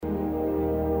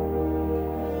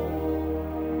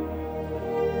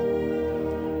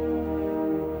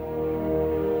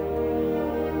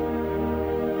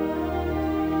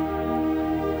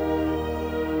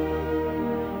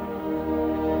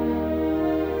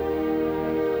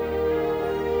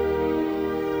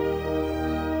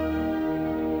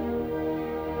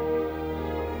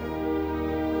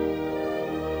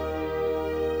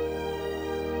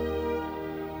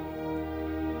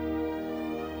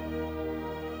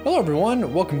Hello,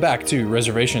 everyone. Welcome back to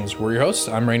Reservations. We're your hosts.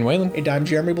 I'm Rain Whalen. And I'm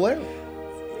Jeremy Blair.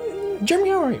 Jeremy,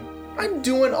 how are you? I'm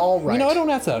doing all right. You know, I don't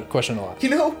ask that question a lot. You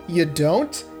know, you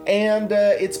don't, and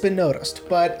it's been noticed.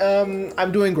 But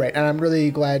I'm doing great, and I'm really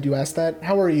glad you asked that.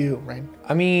 How are you, Rain?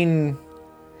 I mean,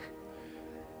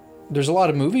 there's a lot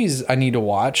of movies I need to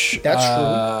watch.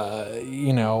 That's true.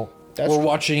 You know, That's we're true.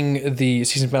 watching the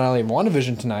season finale of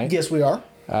WandaVision tonight. Yes, we are.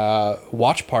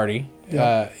 Watch party.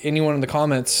 Yeah. Anyone in the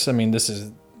comments, I mean, this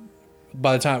is,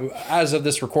 by the time, as of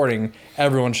this recording,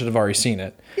 everyone should have already seen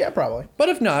it. Yeah, probably. But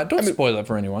if not, don't spoil it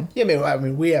for anyone. Yeah, I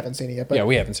mean, we haven't seen it yet. But, Yeah,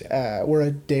 we haven't seen it. We're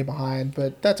a day behind,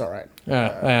 but that's all right.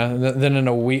 Then in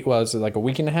a week, well, is it like a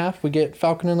week and a half, we get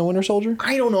Falcon and the Winter Soldier?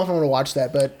 I don't know if I'm going to watch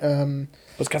that, but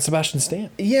It's got Sebastian Stan.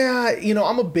 yeah, you know,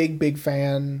 I'm a big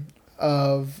fan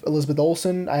of Elizabeth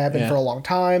Olsen. I have been Yeah. for a long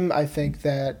time. I think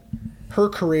that her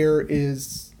career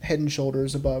is head and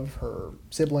shoulders above her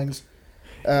siblings.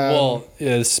 Well,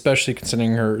 especially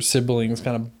considering her siblings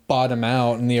kind of bottom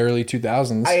out in the early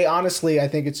 2000s. I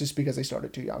think it's just because they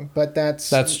started too young, but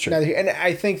that's true. neither here- And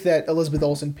I think that Elizabeth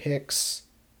Olsen picks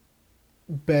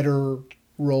better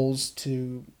roles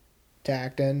to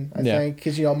act in. I Yeah. think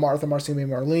because Martha, Marcy,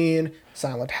 Marlene,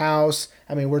 Silent House.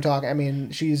 I mean, we're talking. I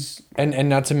mean, she's and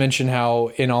not to mention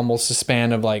how in almost a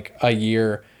span of like a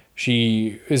year,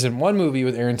 she is in one movie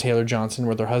with Aaron Taylor Johnson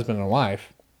with her husband and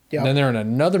wife. Yeah. And then they're in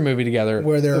another movie together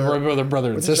Where they're-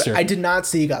 brother and sister. I did not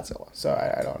see Godzilla, so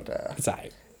I don't. It's all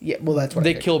right. Yeah, well, that's what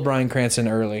They I think. killed Bryan Cranston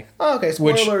early. Oh, okay,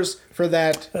 which- spoilers for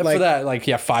that. For that,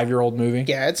 5-year-old movie.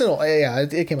 Yeah,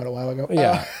 it came out a while ago.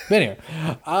 Yeah. But anyway,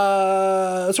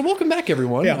 so welcome back,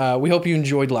 everyone. Yeah. We hope you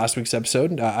enjoyed last week's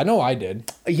episode. I know I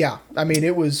did. Yeah. I mean,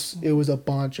 it was a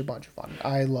bunch of fun.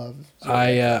 I love.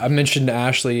 I mentioned to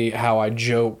Ashley how I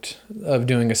joked of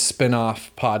doing a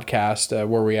spin-off podcast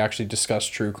where we actually discuss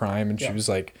true crime, and she Yeah. was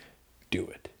like, "Do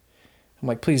it." I'm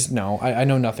like, "Please, no. I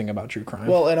know nothing about true crime."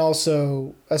 Well, and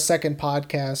also a second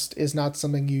podcast is not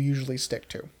something you usually stick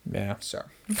to. yeah, So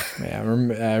yeah.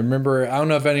 I remember. I don't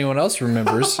know if anyone else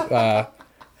remembers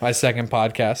my second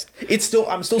podcast.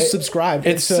 I'm still subscribed.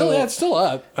 It's and so, it's still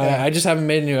up. Yeah. I just haven't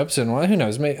made a new episode. Well, who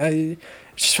knows? It's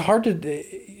just hard to.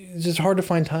 It's just hard to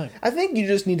find time. I think you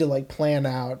just need to plan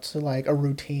out a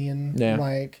routine. Yeah.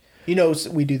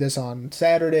 We do this on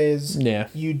Saturdays. Yeah.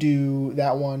 You do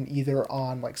that one either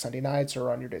on Sunday nights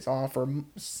or on your days off or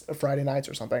Friday nights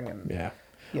or something. And Yeah.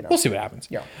 You know. We'll see what happens.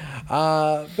 Yeah.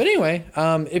 But anyway,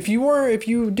 if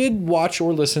you did watch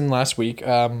or listen last week,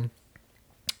 we're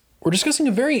discussing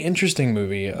a very interesting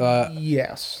movie.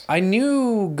 Yes. I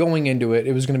knew going into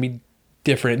it was going to be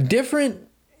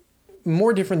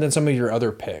more different than some of your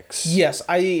other picks. Yes,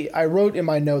 I wrote in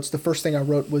my notes, the first thing I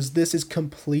wrote was, this is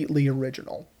completely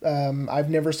original. I've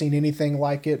never seen anything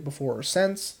like it before or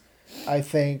since. I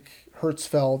think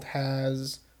Hertzfeld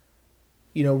has,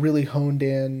 really honed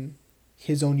in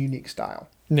his own unique style.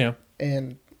 Yeah.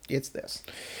 And it's this.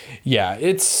 Yeah,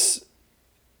 it's...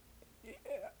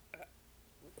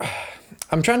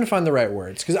 I'm trying to find the right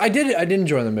words, because I did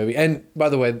enjoy the movie. And by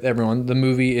the way, everyone, the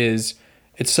movie it's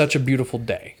such a beautiful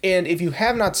day. And if you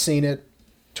have not seen it,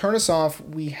 turn us off.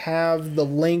 We have the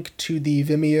link to the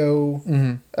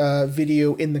Vimeo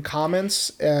video in the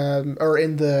comments or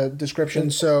in the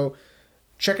description. So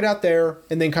check it out there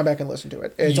and then come back and listen to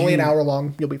it. It's only an hour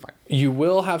long. You'll be fine. You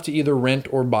will have to either rent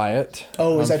or buy it.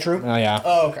 Oh, is that true? Oh, yeah.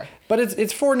 Oh, okay. But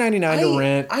it's $4.99 to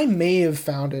rent. I may have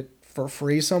found it for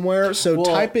free somewhere. So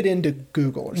type it into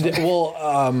Google or something.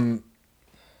 Well,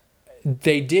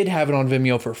 they did have it on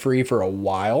Vimeo for free for a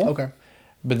while. Okay.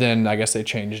 But then I guess they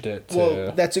changed it to...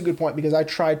 Well, that's a good point, because I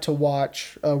tried to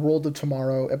watch World of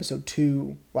Tomorrow episode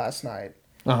 2 last night.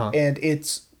 And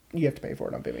you have to pay for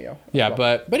it on Vimeo. Yeah,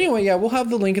 Well, but anyway, yeah, we'll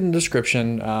have the link in the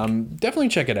description. Definitely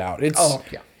check it out. It's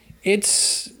yeah.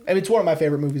 It's I mean, it's one of my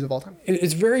favorite movies of all time.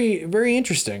 it's very, very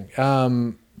interesting.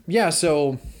 Yeah,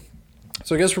 so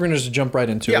I guess we're gonna just jump right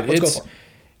into it. Let's go for it.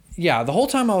 Yeah, the whole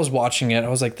time I was watching it, I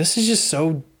was like, this is just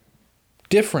so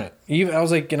different. I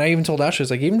was like, and I even told Ashley, I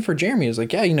was like, even for Jeremy, I was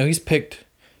like, yeah, he's picked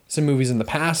some movies in the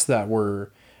past that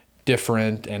were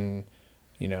different and,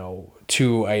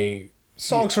 to a...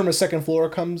 Songs from a Second Floor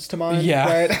comes to mind.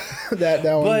 Yeah. Right? that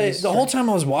one. But the whole time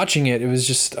I was watching it, I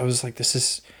was like,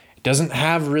 it doesn't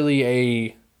have really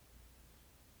a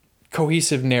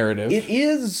cohesive narrative. It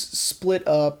is split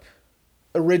up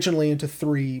originally into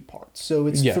 3 parts. So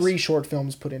it's 3 short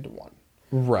films put into one.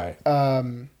 Right.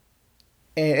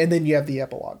 And then you have the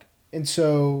epilogue. And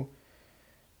so,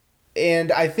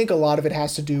 and I think a lot of it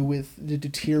has to do with the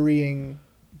deteriorating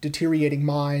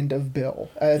mind of Bill.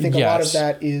 I think a lot of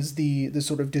that is the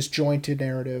sort of disjointed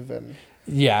narrative. And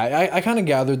yeah, I kind of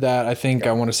gathered that. I think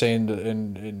I want to say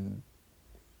in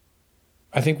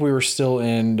I think we were still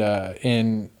I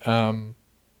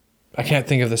can't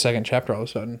think of the second chapter all of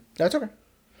a sudden. That's okay.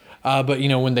 But, you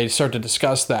know, when they start to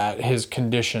discuss that his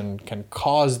condition can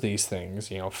cause these things,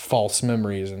 you know, false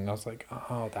memories. And I was like,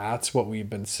 oh, that's what we've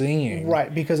been seeing.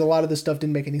 Right, because a lot of this stuff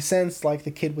didn't make any sense, like the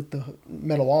kid with the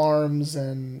metal arms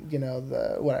and, you know,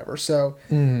 the whatever. So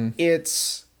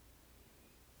it's,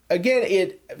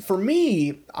 again, for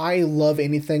me, I love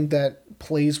anything that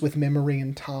plays with memory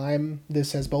and time.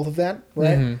 This has both of that,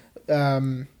 right?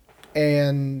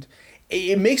 And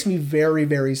it makes me very,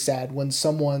 very sad when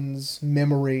someone's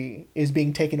memory is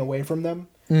being taken away from them.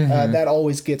 That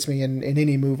always gets me in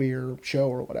any movie or show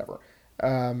or whatever.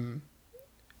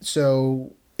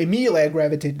 So immediately I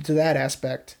gravitated to that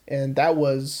aspect, and that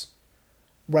was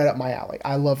right up my alley.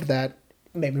 I loved that.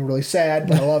 It made me really sad,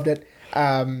 but I loved it.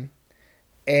 And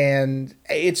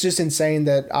it's just insane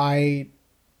that I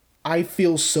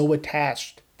feel so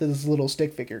attached to this little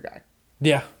stick figure guy.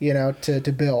 Yeah. You know, to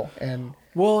Bill. And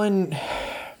well, and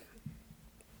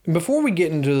before we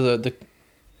get into the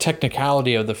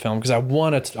technicality of the film, because I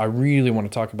really want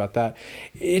to talk about that.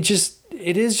 It is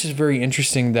just very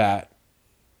interesting that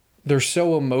there's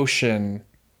so much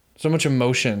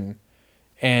emotion,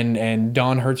 and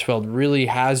Don Hertzfeldt really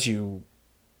has you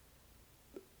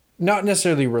not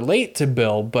necessarily relate to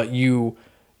Bill, but you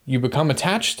become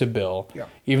attached to Bill,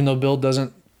 even though Bill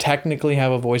doesn't technically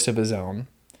have a voice of his own.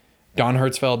 Don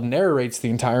Hertzfeldt narrates the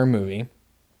entire movie.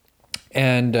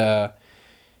 And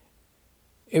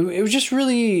it was just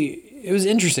it was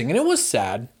interesting, and it was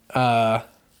sad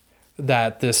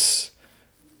that this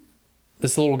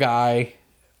little guy,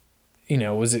 you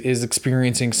know, is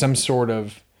experiencing some sort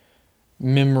of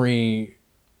memory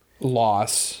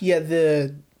loss. Yeah,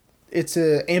 it's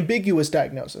a ambiguous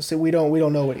diagnosis. So we don't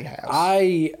know what he has.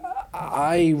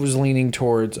 I was leaning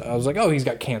towards, I was like, oh, he's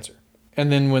got cancer. And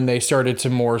then when they started to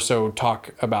more so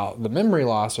talk about the memory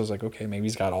loss, I was like, okay, maybe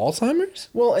he's got Alzheimer's?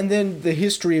 Well, and then the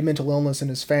history of mental illness in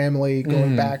his family,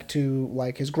 going back to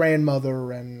like his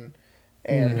grandmother and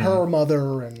her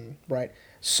mother, and right.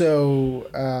 So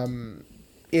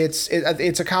it's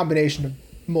a combination of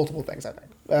multiple things, I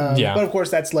think. But of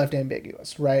course, that's left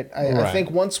ambiguous, right? I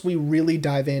think once we really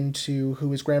dive into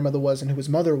who his grandmother was and who his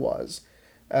mother was,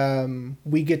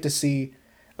 we get to see,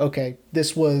 okay,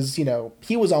 this was, you know,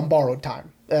 he was on borrowed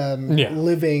time,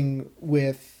 living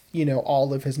with, you know,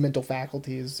 all of his mental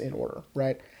faculties in order,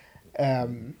 right?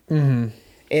 And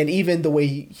even the way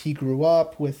he grew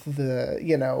up with the,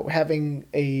 you know, having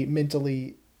a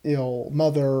mentally ill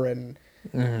mother, and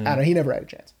I don't know, he never had a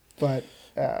chance. But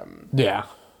I'm a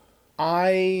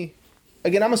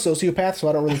sociopath, so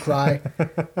I don't really cry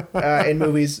in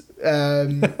movies.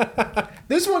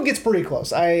 This one gets pretty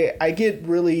close. I get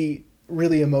really,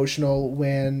 really emotional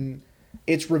when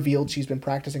it's revealed she's been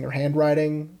practicing her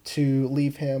handwriting to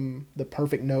leave him the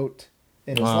perfect note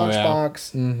in his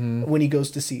lunchbox when he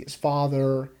goes to see his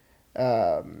father.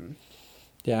 Shout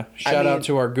out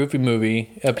to our Goofy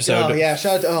Movie episode.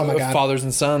 Shout out to my God, Fathers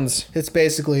and Sons. It's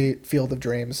basically Field of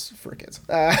Dreams for kids.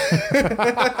 But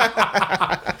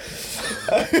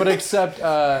except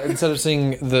instead of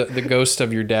seeing the ghost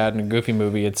of your dad in a Goofy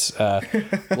Movie, it's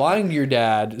lying to your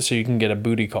dad so you can get a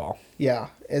booty call.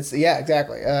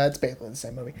 Exactly. It's basically the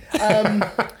same movie.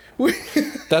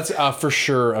 That's for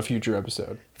sure a future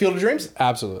episode. Field of Dreams?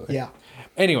 Absolutely. Yeah.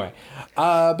 Anyway,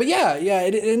 but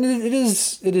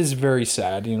it is very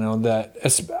sad, you know, that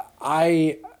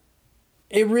I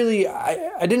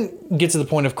didn't get to the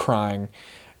point of crying,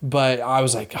 but I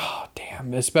was like, oh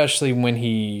damn, especially when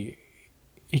he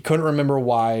couldn't remember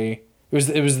why.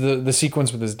 It was the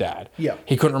sequence with his dad. Yeah.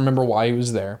 He couldn't remember why he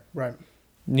was there. Right.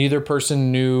 Neither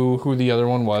person knew who the other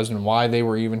one was and why they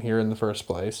were even here in the first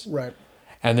place. Right.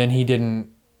 And then he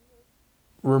doesn't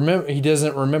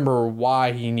remember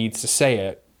why he needs to say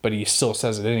it, but he still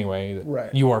says it anyway.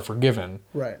 Right. You are forgiven.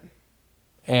 Right.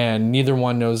 And neither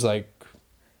one knows, like...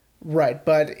 Right,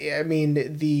 but, I mean,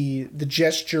 the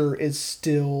gesture is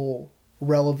still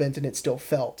relevant and it's still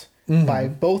felt by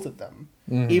both of them,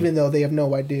 even though they have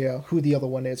no idea who the other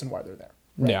one is and why they're there.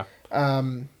 Right? Yeah.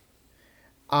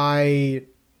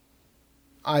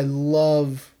 I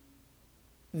love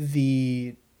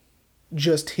the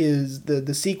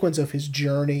sequence of his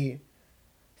journey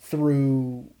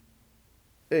through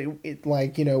it,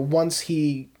 like, you know, once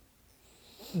he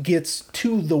gets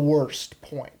to the worst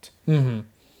point,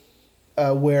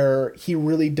 where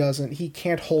he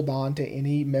can't hold on to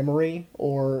any memory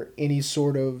or any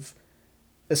sort of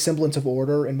a semblance of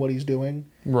order in what he's doing.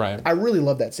 Right. I really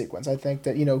love that sequence. I think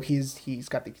that, you know, he's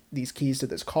got these keys to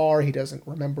this car. He doesn't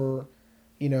remember,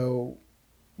 you know,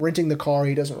 renting the car.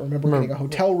 He doesn't remember getting a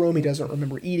hotel room. He doesn't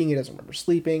remember eating. He doesn't remember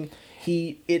sleeping.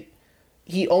 He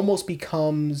almost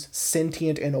becomes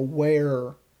sentient and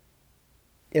aware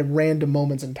in random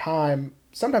moments in time,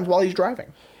 sometimes while he's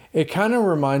driving. It kind of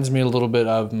reminds me a little bit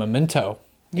of Memento.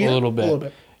 Yeah, a little bit. A little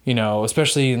bit. You know,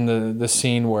 especially in the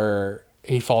scene where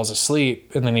he falls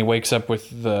asleep and then he wakes up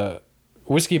with the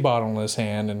whiskey bottle in his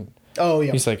hand and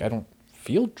he's like, I don't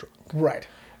feel drunk. Right.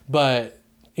 But,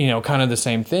 you know, kind of the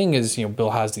same thing is, you know,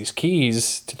 Bill has these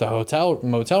keys to the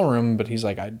motel room, but he's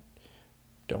like, I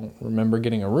don't remember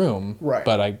getting a room. Right.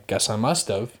 But I guess I must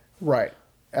have. Right.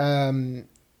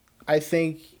 I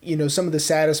think, you know, some of the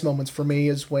saddest moments for me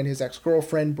is when his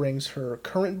ex-girlfriend brings her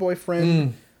current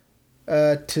boyfriend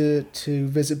to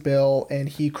visit Bill, and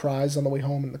he cries on the way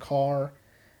home in the car.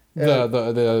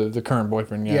 The current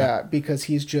boyfriend, yeah. Yeah, because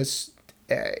he's just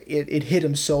it hit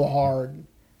him so hard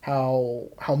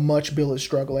how much Bill is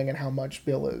struggling and how much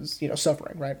Bill is, you know,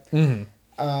 suffering, right?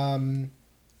 Mm-hmm.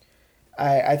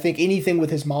 I think anything with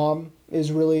his mom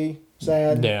is really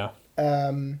sad. Yeah.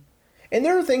 And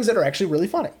there are things that are actually really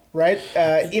funny, right?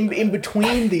 In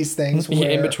between these things. Where,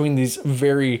 in between these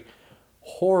very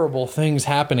horrible things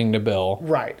happening to Bill.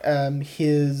 Right.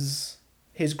 His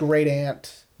great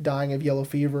aunt dying of yellow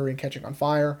fever and catching on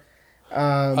fire.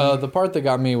 The part that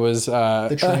got me was...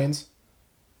 the trains.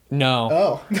 No.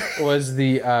 Oh. Was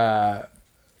the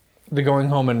going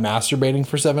home and masturbating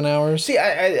for 7 hours. See,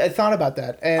 I thought about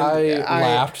that. And I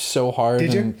laughed so hard.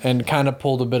 Did you? And kind of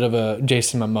pulled a bit of a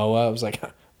Jason Momoa. I was like...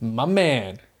 My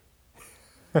man.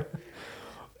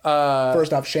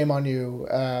 First off, shame on you.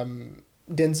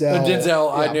 Denzel. Yeah.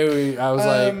 I knew. I was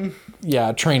like,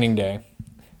 yeah, Training Day.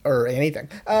 Or anything.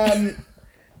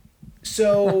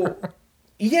 So,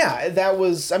 yeah, that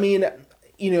was, I mean,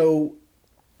 you know,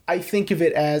 I think of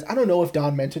it as, I don't know if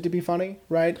Don meant it to be funny,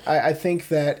 right? I think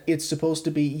that it's supposed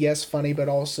to be, yes, funny, but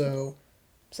also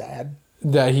sad.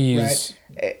 That he's...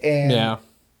 Right? And, yeah.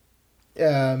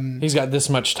 He's got this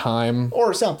much time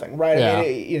or something, right? Yeah. I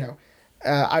mean, you know,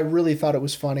 I really thought it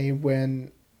was funny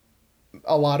when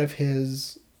a lot of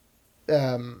his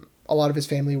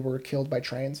family were killed by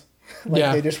trains.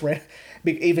 They just ran,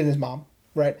 even his mom,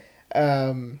 right?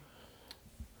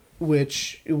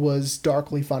 Which was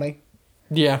darkly funny.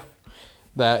 Yeah,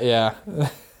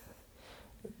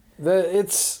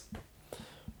 it's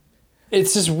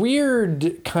this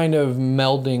weird kind of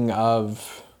melding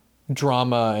of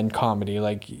drama and comedy.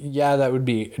 Like, yeah, that would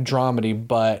be dramedy,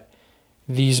 but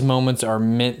these moments are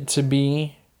meant to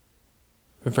be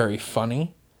very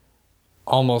funny,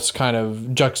 almost kind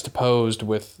of juxtaposed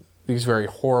with these very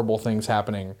horrible things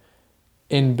happening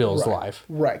in Bill's life.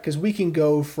 Right, because we can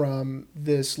go from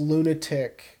this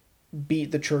lunatic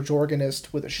beat the church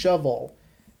organist with a shovel,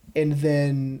 and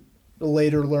then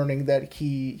later learning that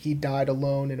he died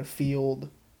alone in a field,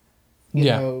 you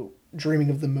know, dreaming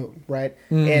of the moon, right?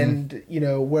 Mm-hmm. And, you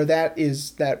know, where that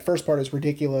first part is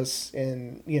ridiculous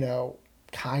and, you know,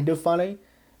 kind of funny,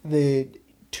 the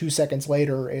 2 seconds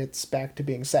later it's back to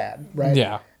being sad, right?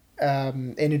 Yeah.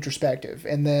 And introspective.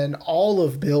 And then all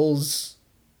of Bill's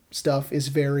stuff is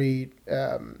very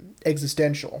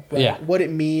existential, right? Yeah. What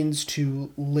it means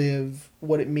to live,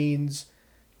 what it means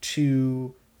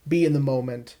to be in the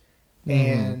moment,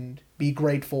 and be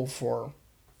grateful for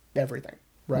everything,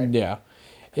 right? Yeah.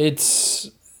 It's...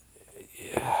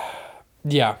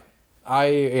 Yeah.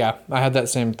 I had that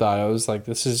same thought. I was like,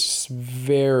 this is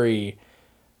very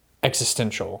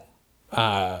existential.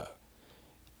 And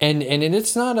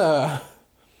it's not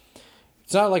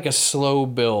like a slow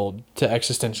build to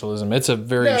existentialism. It's a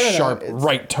very sharp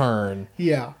right turn.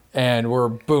 Yeah. And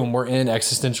we're in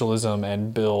existentialism,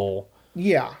 and Bill.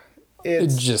 Yeah.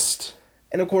 It's just.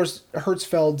 And of course,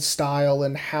 Hertzfeld's style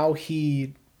and how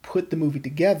he put the movie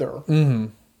together,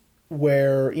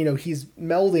 where, you know, he's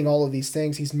melding all of these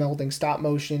things. He's melding stop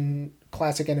motion,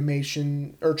 classic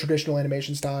animation, or traditional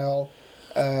animation style,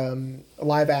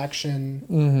 live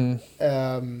action,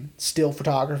 still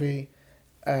photography.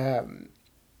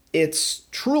 It's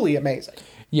truly amazing.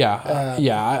 Yeah.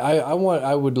 I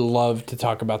would love to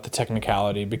talk about the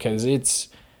technicality, because it's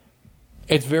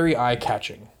very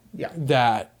eye-catching. Yeah.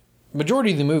 That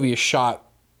majority of the movie is shot,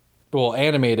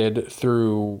 animated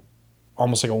through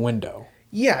almost like a window.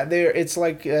 Yeah, it's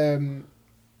like in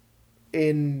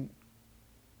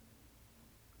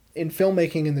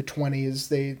filmmaking in the 20s,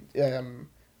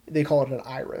 they call it an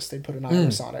iris. They put an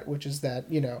iris on it, which is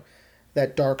that, you know,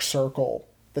 that dark circle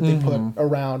that they put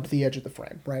around the edge of the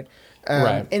frame, right?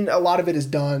 Right. And a lot of it is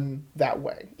done that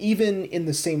way. Even in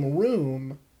the same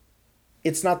room,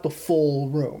 it's not the full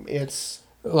room. It's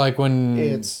Like when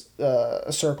It's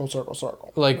a circle, circle,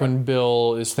 circle. like when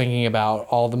Bill is thinking about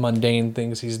all the mundane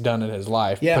things he's done in his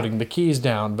life, Yeah. putting the keys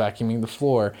down, vacuuming the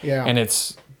floor, Yeah. and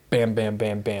it's bam, bam,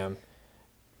 bam, bam.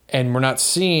 And we're not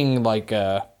seeing like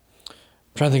I'm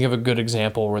trying to think of a good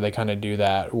example where they kind of do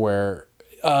that, where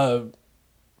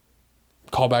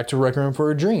call back to Requiem for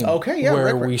a Dream. Okay, yeah,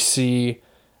 where right. we see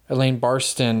Elaine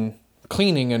Barston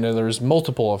cleaning, and there's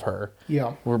multiple of her.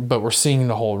 Yeah. But we're seeing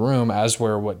the whole room, as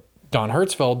where what Don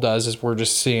Hertzfeld does is we're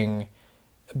just seeing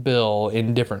Bill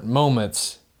in different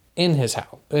moments in his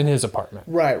house, in his apartment.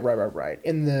 Right.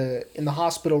 In the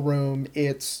hospital room,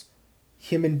 it's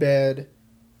him in bed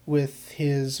with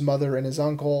his mother and his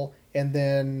uncle, and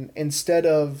then instead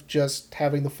of just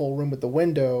having the full room with the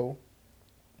window,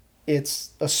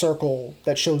 it's a circle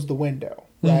that shows the window,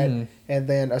 right? Mm-hmm. And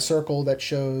then a circle that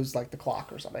shows like the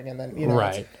clock or something, and then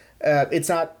Right. It's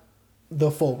not the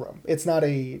full room. It's not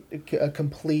a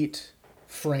complete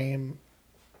frame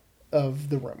of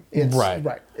the room. It's, Right.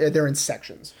 Right. They're in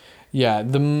sections. Yeah,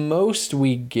 the most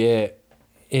we get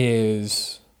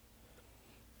is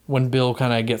when Bill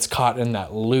kind of gets caught in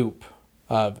that loop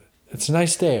of it's a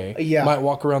nice day. Yeah. Might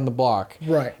walk around the block.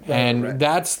 Right. And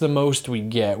that's the most we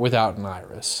get without an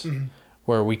iris,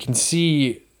 where we can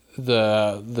see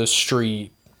the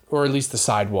street, or at least the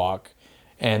sidewalk,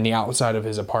 and the outside of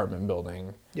his apartment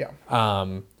building. Yeah.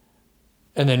 And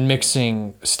then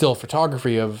mixing still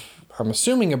photography of, I'm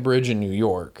assuming, a bridge in New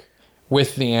York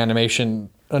with the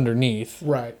animation underneath.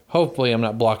 Right. Hopefully I'm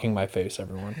not blocking my face,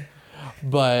 everyone.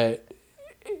 But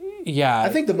yeah. I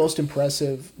think the most impressed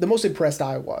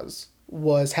I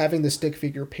was having the stick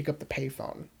figure pick up the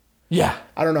payphone. Yeah.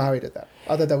 I don't know how he did that.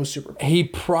 I thought that was super cool. He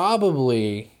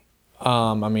probably,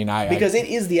 Because it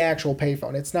is the actual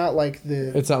payphone. It's not like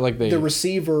it's not like the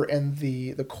receiver and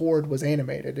the cord was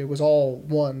animated. It was all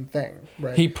one thing,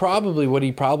 right? what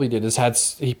he probably did is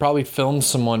he probably filmed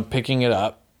someone picking it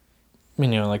up,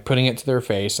 like putting it to their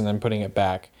face and then putting it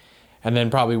back, and then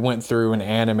probably went through and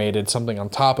animated something on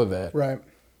top of it. Right.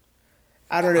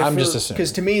 I don't know. I'm just assuming.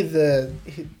 Because to me,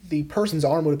 the person's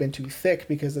arm would have been too thick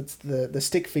because it's the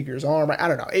stick figure's arm. I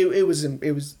don't know. It was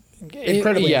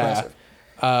incredibly impressive.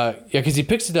 Because he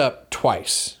picks it up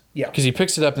twice. Yeah. Because he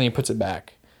picks it up and then he puts it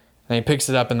back. And he picks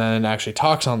it up and then actually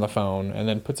talks on the phone and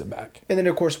then puts it back. And then,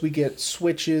 of course, we get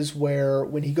switches where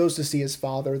when he goes to see his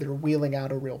father, they're wheeling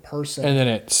out a real person. And then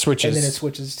it switches.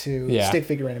 to stick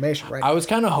figure animation, right? I was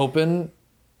kind of hoping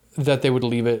that they would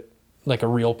leave it like a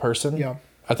real person. Yeah.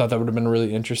 I thought that would have been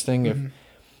really interesting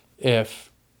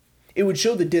if it would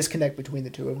show the disconnect between the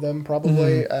two of them,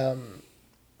 probably.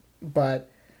 But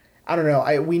I don't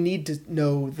know. We need to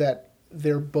know that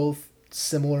they're both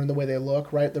similar in the way they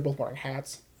look, right? They're both wearing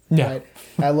hats. Yeah. Right?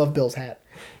 I love Bill's hat.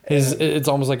 it's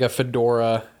almost like a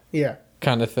fedora Yeah.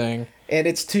 kind of thing. And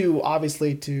it's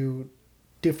obviously to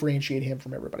differentiate him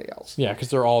from everybody else. Yeah, because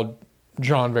they're all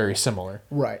drawn very similar.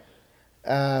 Right.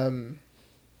 When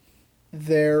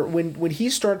he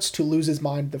starts to lose his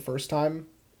mind the first time,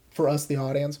 for us, the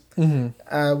audience,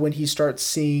 when he starts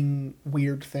seeing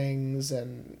weird things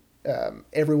and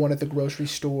everyone at the grocery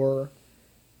store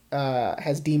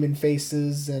has demon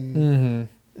faces and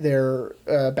their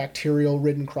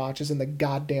bacterial-ridden crotches in the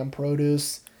goddamn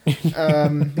produce,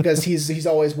 because he's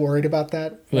always worried about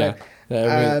that. Right?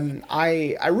 Yeah.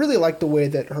 I really like the way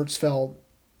that Hertzfeld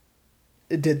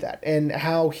did that and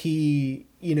how he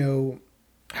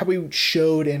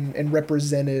showed and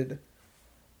represented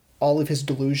all of his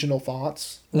delusional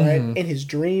thoughts, right? And his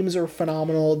dreams are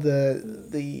phenomenal.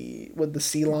 The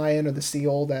sea lion or the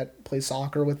seal that plays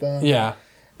soccer with them. Yeah.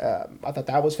 I thought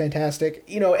that was fantastic.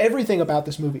 Everything about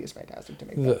this movie is fantastic to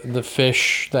me. The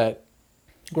fish that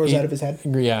grows out of his head.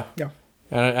 Yeah. Yeah.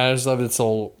 And I just love its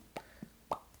little.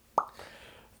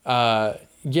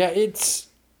 It's.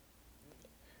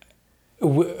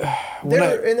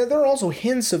 There are also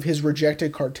hints of his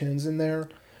rejected cartoons in there.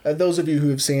 Those of you who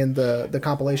have seen the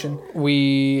compilation,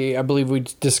 I believe we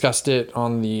discussed it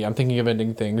on the I'm Thinking of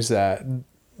Ending Things that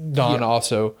Don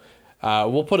also.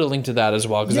 We'll put a link to that as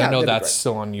well because I know that's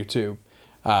still on YouTube.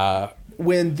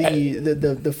 When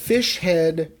the fish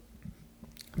head,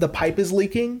 the pipe is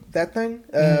leaking, that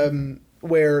thing,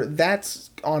 where that's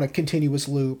on a continuous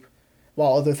loop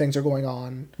while other things are going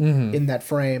on in that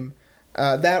frame.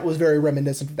 That was very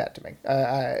reminiscent of that to me.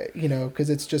 Because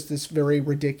it's just this very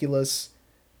ridiculous,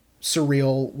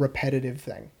 surreal, repetitive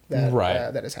thing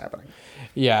that is happening.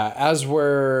 Yeah,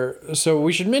 so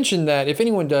we should mention that if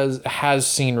anyone has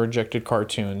seen rejected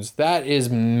cartoons, that is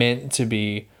meant to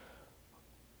be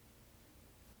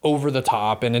over the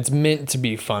top and it's meant to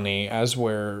be funny, as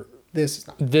where this is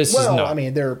not. This is not. I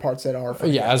mean, there are parts that are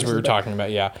funny. Yeah, as we were talking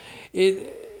about, yeah.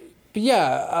 But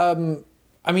yeah,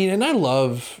 I mean, and I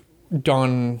love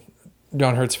Don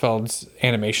Hertzfeld's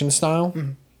animation style.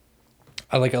 Mm-hmm.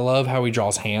 I love how he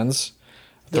draws hands.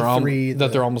 They're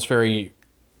almost very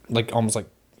almost like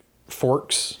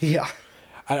forks. Yeah.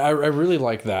 I really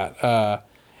like that.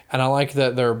 And I like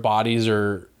that their bodies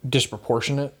are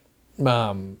disproportionate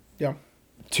Yeah.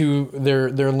 to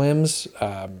their limbs.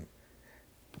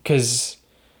 Because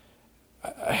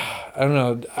I don't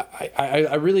know.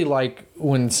 I really like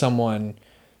when someone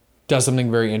does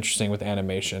something very interesting with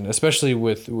animation, especially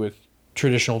with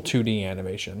traditional 2D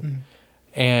animation.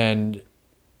 And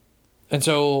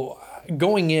so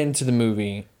going into the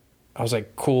movie, I was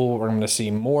like, cool, we're going to see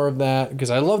more of that, because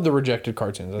I love the rejected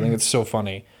cartoons. I think it's so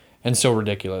funny and so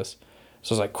ridiculous.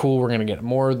 So I was like, cool, we're going to get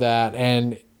more of that.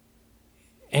 And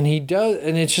he does,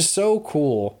 and it's just so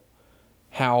cool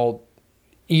how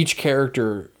each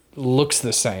character looks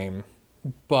the same,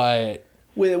 but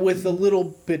with a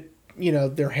little bit,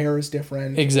 their hair is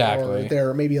different. Exactly. Or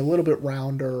they're maybe a little bit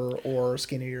rounder or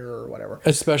skinnier or whatever.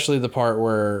 especially the part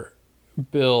where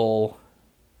Bill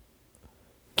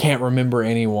can't remember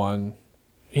anyone.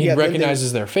 He Yeah,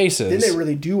 recognizes their faces. Then they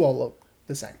really do all look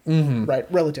the same, right?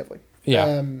 Relatively.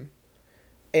 Yeah.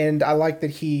 And I like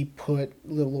that he put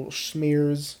little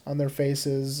smears on their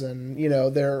faces, and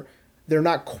they're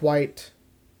not quite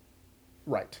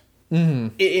right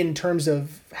in terms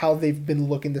of how they've been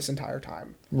looking this entire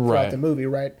time throughout Right. the movie.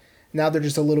 Right now, they're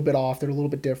just a little bit off. They're a little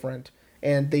bit different,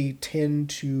 and they tend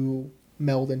to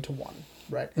meld into one.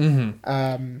 Right.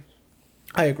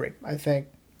 I agree. I think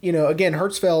again,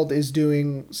 Hertzfeld is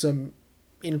doing some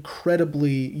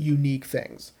incredibly unique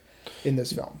things in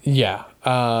this film. Yeah,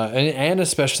 and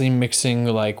especially mixing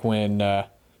when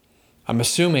I'm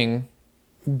assuming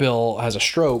Bill has a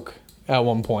stroke at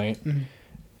one point,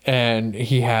 and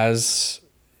he has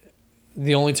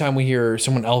the only time we hear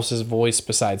someone else's voice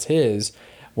besides his,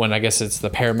 when I guess it's the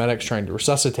paramedics trying to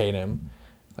resuscitate him,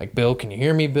 like, Bill, can you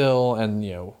hear me, Bill? And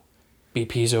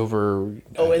BP's over.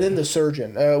 Oh, and then the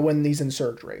surgeon, when he's in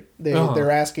surgery,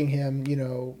 they're asking him,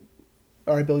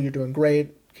 all right, Bill, you're doing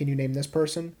great. Can you name this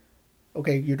person?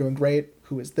 Okay, you're doing great.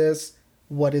 Who is this?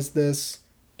 What is this?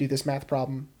 Do this math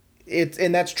problem.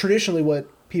 And that's traditionally what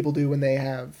people do when they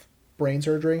have brain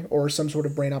surgery or some sort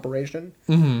of brain operation.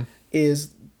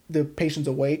 Is the patient's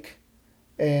awake,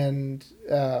 and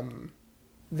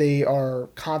they are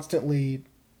constantly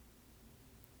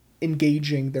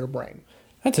engaging their brain.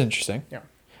 That's interesting. Yeah.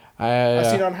 I've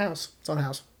seen it on House. It's on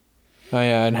House. Oh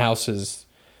yeah, and House is,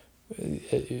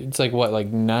 it's like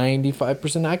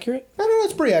 95% accurate? I don't know,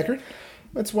 it's pretty accurate.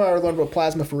 That's why I learned what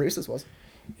plasmapheresis was.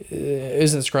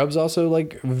 Isn't Scrubs also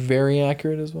very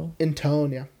accurate as well? In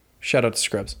tone, yeah. Shout out to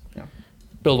Scrubs. Yeah.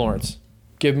 Bill Lawrence,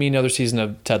 give me another season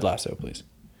of Ted Lasso, please.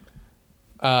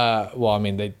 Well, I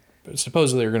mean, they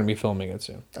supposedly are going to be filming it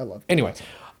soon. I love it. Anyway,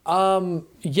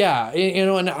 yeah,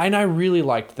 and I really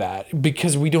liked that,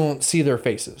 because we don't see their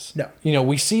faces. No.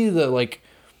 We see the like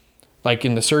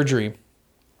in the surgery,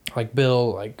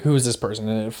 Bill, who is this person,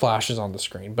 and it flashes on the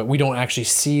screen, but we don't actually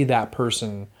see that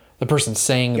person, the person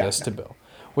saying this to Bill,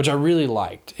 which I really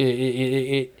liked.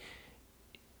 It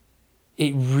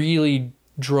really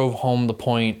drove home the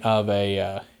point of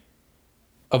a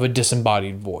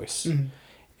disembodied voice,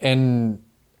 and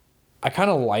I kind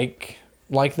of like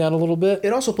that a little bit.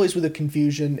 It also plays with the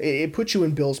confusion. It puts you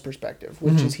in Bill's perspective,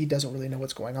 which is he doesn't really know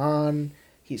what's going on.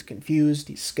 He's confused.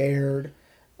 He's scared.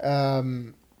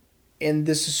 And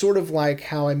this is sort of like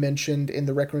how I mentioned in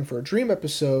the Requiem for a Dream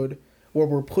episode, where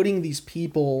we're putting these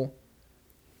people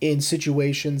in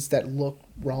situations that look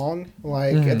wrong.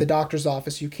 Like at the doctor's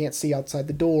office, you can't see outside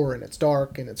the door, and it's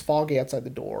dark, and it's foggy outside the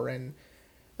door, and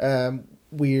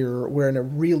we're in a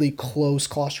really close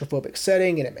claustrophobic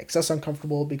setting, and it makes us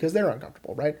uncomfortable because they're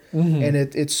uncomfortable, right? And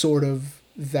it's sort of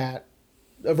a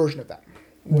version of that.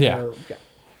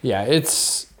 Yeah.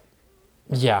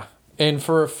 And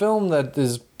for a film that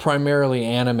is primarily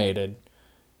animated,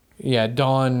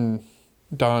 Dawn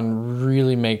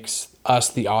really makes us,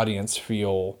 the audience,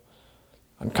 feel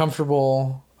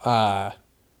uncomfortable. I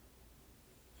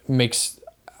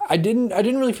didn't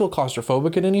really feel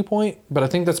claustrophobic at any point, but I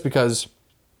think that's because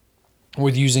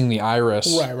with using the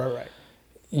iris, right,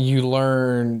 you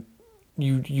learn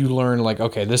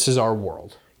okay, this is our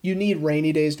world. You need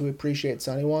rainy days to appreciate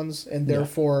sunny ones, and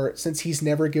therefore, since he's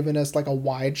never given us a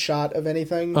wide shot of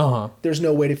anything, there's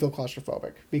no way to feel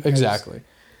claustrophobic. Because exactly.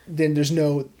 Then there's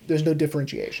no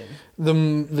differentiation.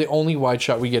 The only wide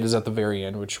shot we get is at the very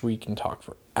end, which we can talk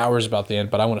for hours about the end,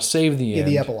 but I want to save the end.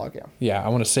 The epilogue, yeah. Yeah, I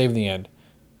want to save the end.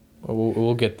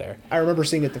 We'll get there. I remember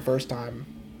seeing it the first time.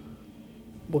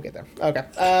 We'll get there.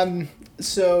 Okay.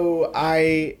 So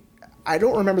I I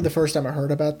don't remember the first time I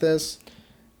heard about this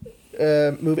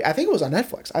movie. I think it was on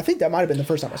Netflix. I think that might have been the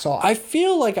first time I saw it. I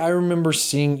feel like I remember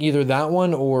seeing either that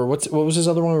one or what was his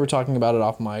other one we were talking about it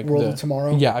off mic? World of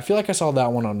Tomorrow? Yeah, I feel like I saw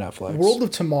that one on Netflix. World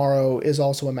of Tomorrow is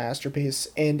also a masterpiece,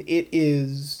 and it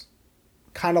is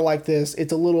kind of like this.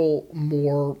 It's a little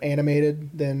more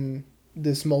animated than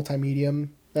this multimedia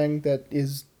thing that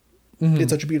is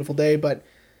It's Such a Beautiful Day, but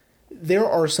there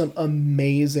are some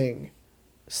amazing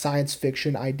science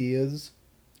fiction ideas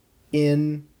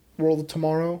in World of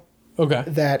Tomorrow. Okay.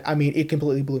 That, I mean, it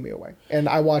completely blew me away. And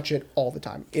I watch it all the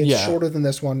time. It's shorter than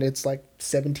this one. It's like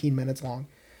 17 minutes long.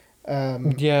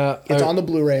 It's on the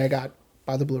Blu-ray I got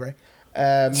by the Blu-ray.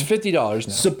 It's $50 now.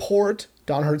 Support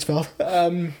Don Hertzfeldt.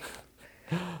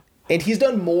 And he's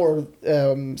done more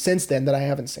since then that I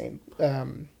haven't seen.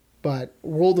 But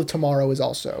World of Tomorrow is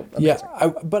also amazing.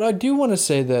 Yeah, but I do want to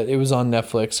say that it was on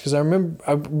Netflix because I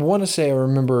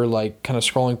remember like kind of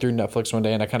scrolling through Netflix one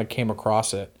day and I kind of came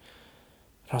across it.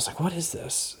 And I was like, what is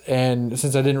this? And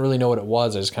since I didn't really know what it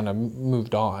was, I just kind of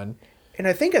moved on. And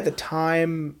I think at the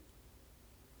time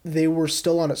they were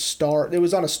still on a star. It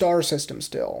was on a star system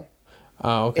still.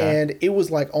 Oh, okay. And it was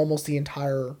like almost the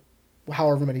entire,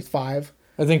 however many, 5.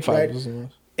 I think 5 right? was the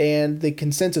most. And the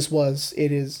consensus was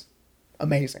it is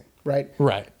amazing. Right.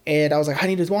 And I was like, I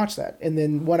need to watch that. And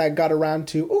then when I got around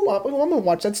to, I'm going to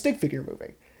watch that stick figure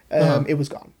movie, it was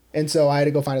gone. And so I had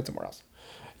to go find it somewhere else.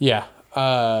 Yeah.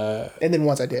 And then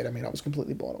once I did, I mean, I was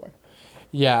completely blown away.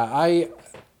 Yeah,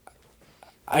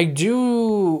 I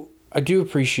do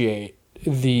appreciate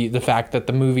the fact that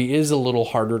the movie is a little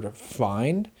harder to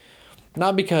find.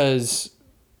 Not because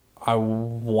I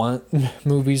want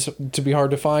movies to be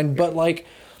hard to find, but like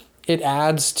it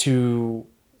adds to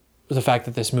the fact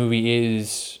that this movie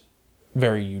is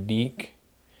very unique.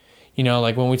 You know,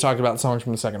 like when we talked about Songs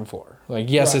from the Second Floor. Like,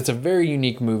 yes, It's a very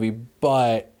unique movie,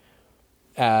 but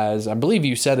as I believe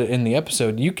you said it in the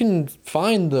episode, you can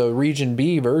find the Region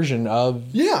B version of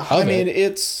I mean,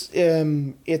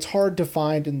 it's hard to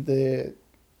find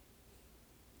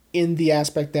in the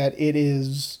aspect that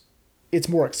it's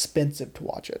more expensive to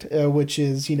watch it, which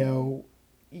is, you know,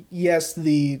 yes,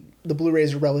 the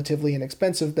Blu-rays are relatively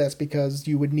inexpensive. That's because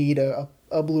you would need a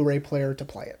Blu-ray player to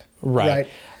play it. Right.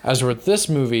 As with this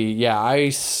movie, I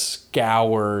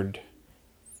scoured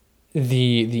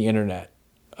the internet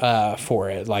for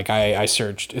it. Like I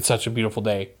searched "It's Such a Beautiful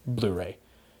Day" Blu-ray.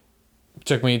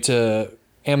 Took me to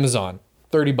Amazon,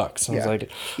 $30. I was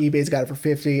like, eBay's got it for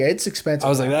 $50. It's expensive. I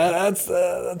was like,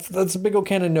 that's a big old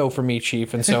can of no for me,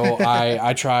 Chief. And so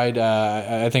I tried.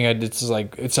 I think I did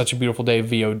like "It's Such a Beautiful Day"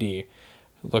 VOD.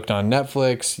 Looked on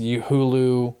Netflix,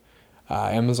 Hulu,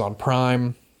 Amazon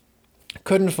Prime.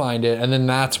 Couldn't find it, and then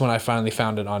that's when I finally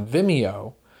found it on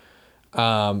Vimeo.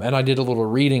 And I did a little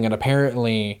reading, and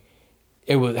apparently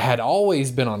it had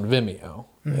always been on Vimeo.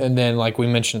 Mm-hmm. And then, like we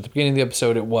mentioned at the beginning of the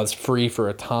episode, it was free for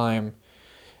a time.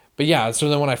 But yeah, so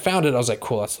then when I found it, I was like,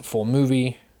 cool, that's the full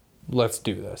movie. Let's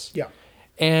do this. Yeah.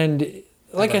 And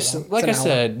like I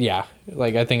said, yeah,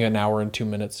 like I think an hour and 2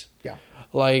 minutes. Yeah.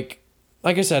 Like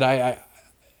I said,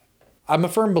 I'm a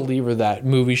firm believer that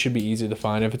movies should be easy to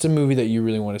find. If it's a movie that you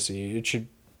really want to see, it should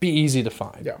be easy to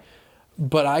find. Yeah.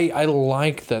 But I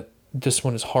like that this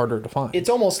one is harder to find. It's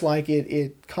almost like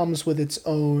it comes with its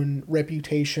own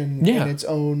reputation and its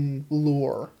own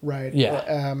lure, right?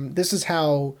 Yeah. This is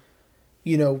how,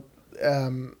 you know,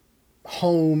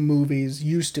 home movies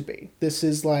used to be. This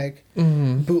is like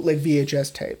bootleg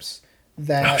VHS tapes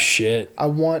that I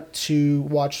want to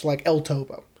watch, like El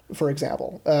Topo, for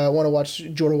example. I want to watch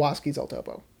Jodorowsky's El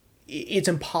Topo. It's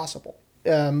impossible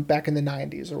back in the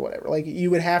 90s or whatever. Like,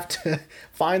 you would have to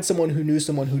find someone who knew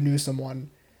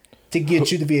someone to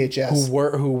get you the VHS.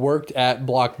 Who worked at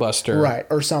Blockbuster. Right,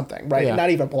 or something, right? Yeah. Not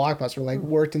even Blockbuster, like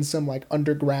worked in some like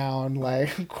underground,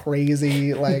 like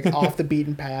crazy, like off the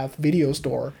beaten path video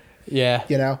store. Yeah.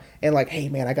 You know? And like, hey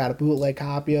man, I got a bootleg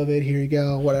copy of it, here you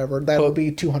go, whatever. That'll be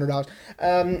 $200.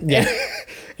 Yeah.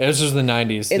 This was the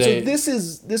 90s. And so this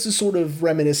is sort of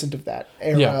reminiscent of that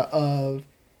era of,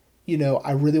 you know,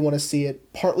 I really want to see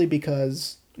it, partly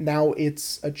because now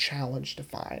it's a challenge to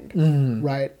find,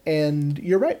 right? And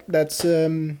you're right. That's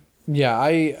yeah,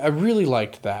 I really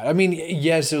liked that. I mean,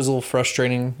 yes, it was a little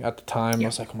frustrating at the time. Yeah. I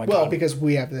was like, oh my god. Well, because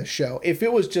we have this show. If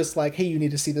it was just like, hey, you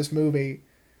need to see this movie,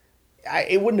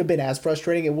 it wouldn't have been as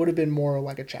frustrating. It would have been more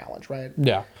like a challenge, right?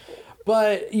 Yeah.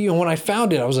 But you know, when I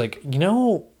found it, I was like, you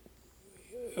know,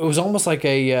 it was almost like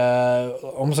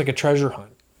a treasure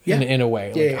hunt in a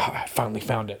way. Like, oh, I finally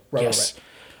found it. Right, yes.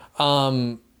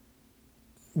 Right.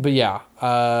 But yeah,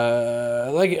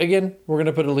 like again, we're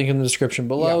gonna put a link in the description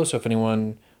below. Yeah. So if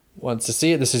anyone wants to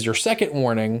see it, this is your second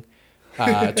warning.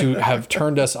 to have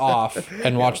turned us off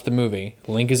and watched the movie.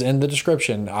 Link is in the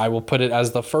description. I will put it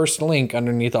as the first link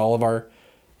underneath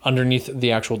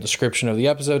the actual description of the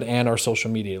episode and our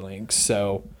social media links.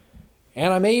 So,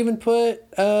 and I may even put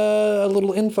a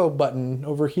little info button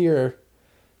over here,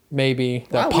 maybe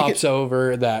that pops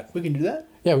over that. We can do that?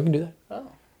 Yeah, we can do that.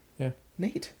 Oh. Yeah.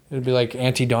 Neat. It'd be like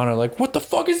Auntie Donna, like, what the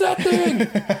fuck is that thing?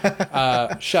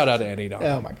 Shout out to Auntie Donna.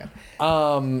 Oh my God.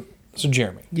 So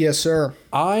Jeremy. Yes, sir.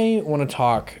 I want to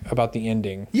talk about the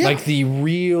ending. Yeah. Like the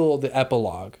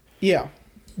epilogue. Yeah.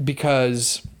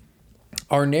 Because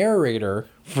our narrator,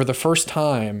 for the first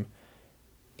time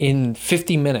in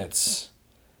 50 minutes,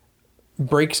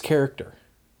 breaks character.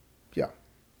 Yeah.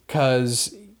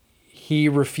 Because he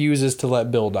refuses to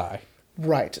let Bill die.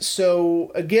 Right.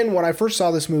 So again, when I first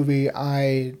saw this movie,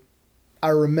 I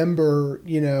remember,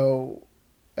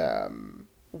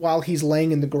 while he's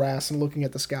laying in the grass and looking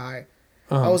at the sky,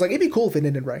 I was like, it'd be cool if it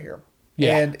ended right here.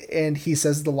 Yeah. And he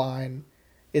says the line,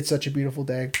 "It's such a beautiful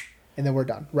day," and then we're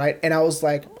done. Right. And I was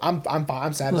like, I'm fine.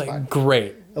 I'm satisfied. Like,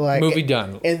 great. Like, movie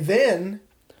done. And then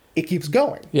it keeps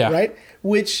going. Yeah. Right.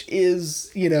 Which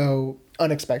is,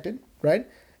 unexpected. Right.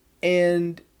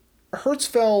 And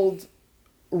Hertzfeld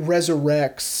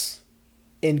resurrects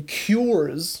and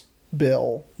cures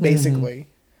Bill, basically,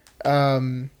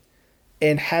 and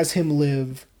has him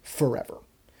live forever.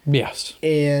 Yes.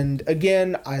 And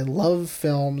again, I love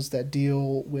films that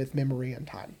deal with memory and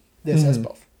time. This has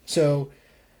both. So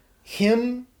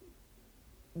him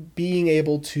being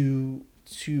able to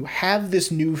have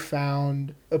this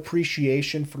newfound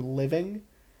appreciation for living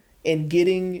and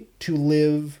getting to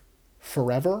live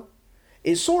forever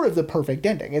is sort of the perfect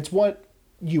ending. It's what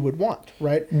you would want,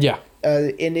 right? Yeah.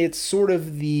 And it's sort of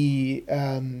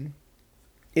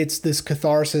it's this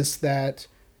catharsis that,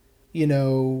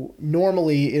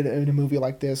 normally in a movie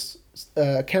like this,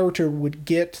 a character would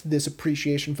get this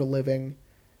appreciation for living,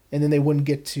 and then they wouldn't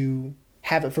get to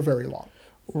have it for very long.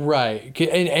 Right.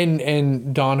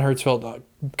 And Don Hertzfeld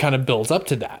kind of builds up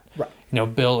to that. Right.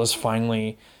 Bill is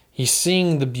finally, he's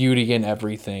seeing the beauty in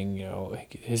everything,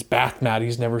 his bath mat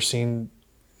he's never seen,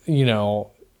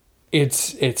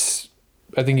 it's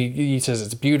I think he says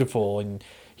it's beautiful, and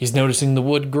he's noticing the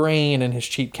wood grain in his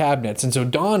cheap cabinets. And so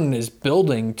Don is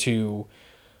building to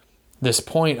this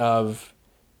point of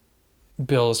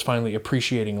Bill is finally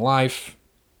appreciating life.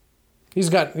 He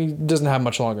doesn't have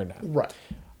much longer now. Right.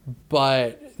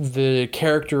 But the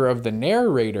character of the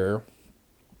narrator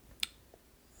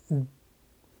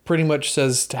pretty much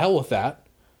says, to hell with that.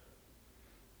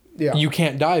 Yeah. You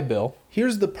can't die, Bill.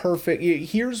 Here's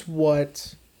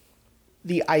what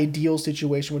the ideal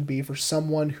situation would be for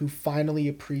someone who finally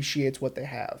appreciates what they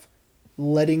have,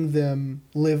 letting them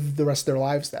live the rest of their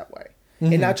lives that way.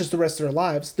 And not just the rest of their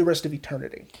lives, the rest of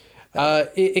eternity.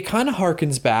 It kind of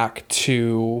harkens back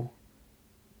to,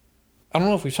 I don't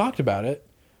know if we've talked about it,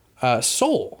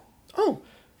 Soul. Oh,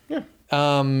 yeah.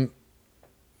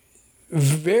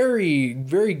 Very,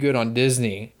 very good on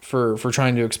Disney for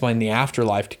trying to explain the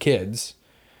afterlife to kids.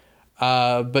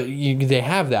 But they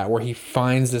have that where he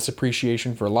finds this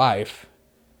appreciation for life.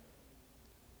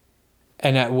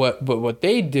 And what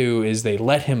they do is they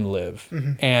let him live.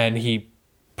 And he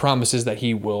promises that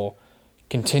he will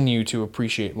continue to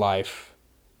appreciate life.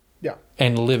 Yeah.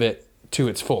 And live it to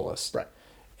its fullest. Right.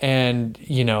 And,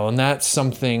 and that's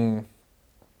something,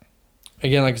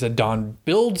 again, like I said, Don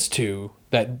builds to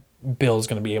that Bill's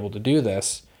going to be able to do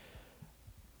this.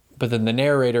 But then the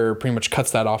narrator pretty much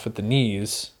cuts that off at the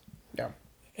knees. Yeah.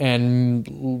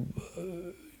 And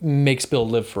makes Bill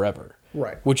live forever.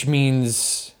 Right. Which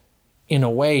means, in a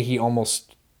way, he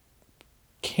almost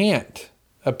can't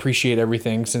appreciate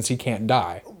everything since he can't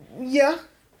die. Yeah.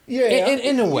 Yeah.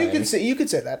 In a way. You could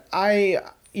say that.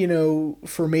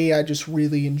 For me, I just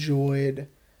really enjoyed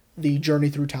the journey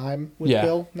through time with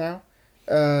Bill now.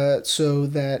 So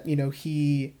that,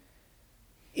 he...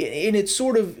 And it's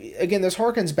sort of... Again, this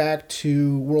harkens back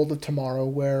to World of Tomorrow,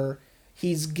 where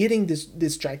he's getting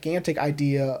this gigantic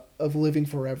idea of living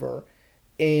forever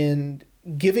and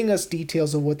giving us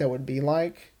details of what that would be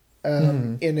like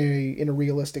in a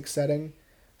realistic setting.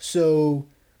 So,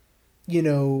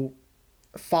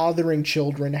 fathering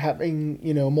children, having,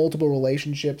 multiple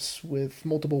relationships with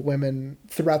multiple women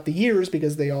throughout the years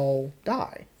because they all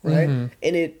die, right? And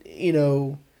it,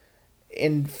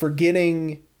 and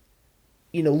forgetting,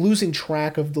 losing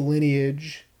track of the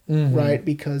lineage, right?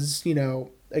 Because,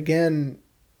 again,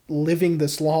 living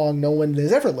this long, no one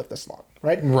has ever lived this long,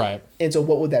 right? Right. And so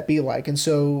what would that be like? And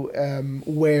so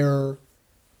where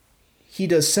he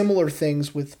does similar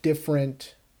things with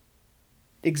different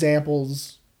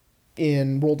examples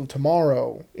in World of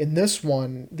Tomorrow, in this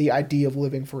one, the idea of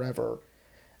living forever.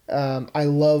 I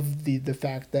love the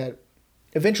fact that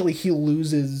eventually he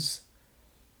loses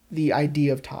the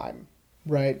idea of time,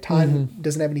 right? Time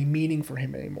doesn't have any meaning for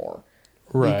him anymore,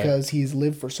 Right. because he's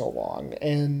lived for so long,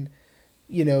 and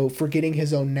forgetting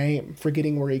his own name,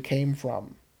 forgetting where he came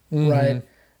from, right?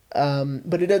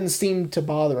 But it doesn't seem to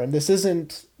bother him. This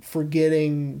isn't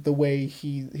forgetting the way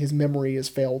his memory has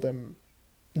failed him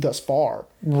thus far.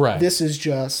 Right. This is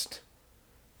just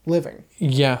living.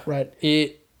 Yeah. Right. You're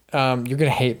gonna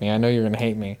hate me. I know you're gonna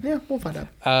hate me. Yeah, we'll find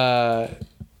out.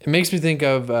 It makes me think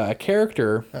of a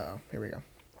character Oh, here we go.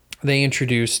 they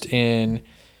introduced in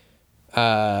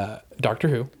Doctor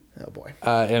Who. Oh boy.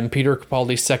 In Peter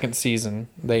Capaldi's second season,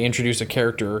 they introduced a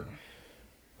character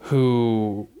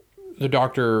who the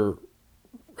Doctor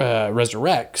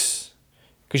resurrects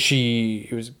because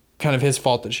it was kind of his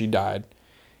fault that she died,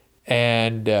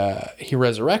 and he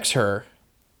resurrects her,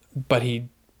 but he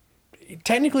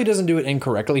technically doesn't do it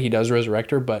incorrectly. He does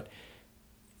resurrect her, but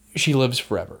she lives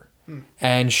forever,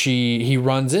 and he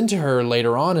runs into her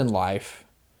later on in life,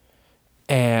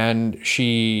 and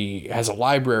she has a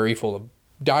library full of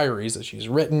diaries that she's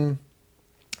written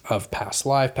of past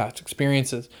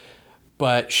experiences,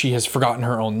 but she has forgotten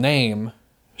her own name,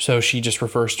 so she just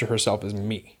refers to herself as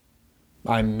me.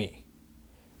 I'm me.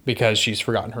 Because she's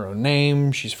forgotten her own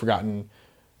name, she's forgotten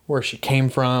where she came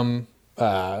from,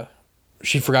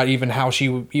 she forgot even how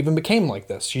she even became like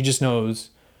this. She just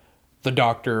knows the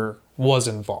Doctor was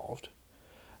involved.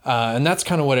 And that's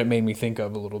kind of what it made me think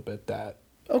of a little bit, that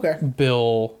Okay.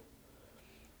 Bill,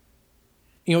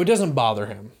 it doesn't bother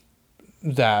him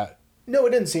that, No,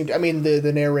 it didn't seem to. I mean,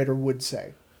 the narrator would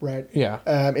say, right? yeah.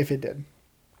 If it did.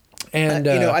 And,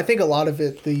 I think a lot of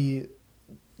it, the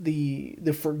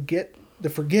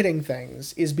forgetting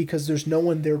things is because there's no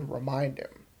one there to remind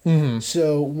him.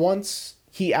 So once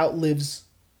he outlives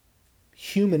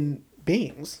human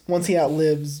beings, once he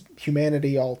outlives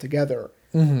humanity altogether,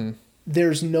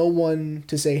 there's no one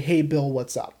to say, "Hey, Bill,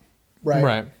 what's up?" Right?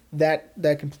 Right.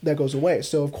 That goes away.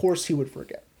 So of course he would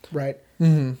forget, right?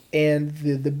 And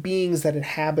the beings that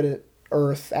inhabited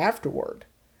Earth afterward,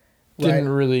 didn't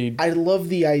right? really... I love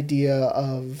the idea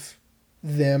of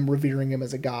them revering him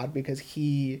as a god because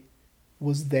he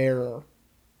was there.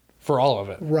 For all of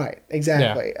it. Right,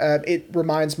 exactly. It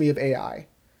reminds me of AI.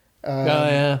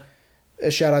 Yeah.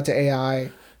 A shout out to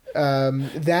AI.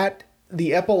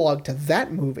 The epilogue to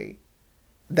that movie,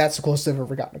 that's the closest I've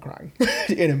ever gotten to crying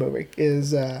in a movie,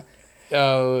 is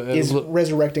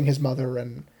resurrecting his mother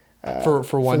and for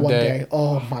one day.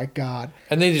 Oh my God.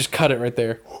 And they just cut it right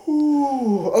there.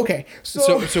 Ooh, okay.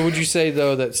 So would you say,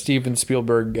 though, that Steven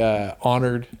Spielberg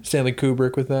honored Stanley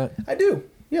Kubrick with that? I do.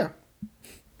 Yeah.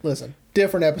 Listen,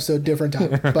 different episode, different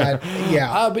time. But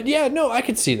yeah. But yeah, no, I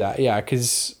could see that. Yeah,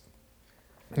 because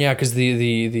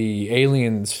the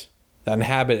aliens that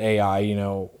inhabit AI,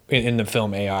 in the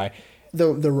film AI,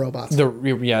 The robots.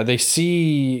 they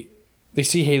see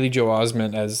Haley Joel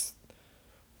Osment as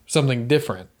something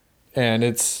different, and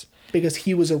it's because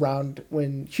he was around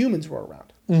when humans were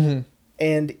around,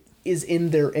 and is in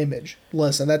their image.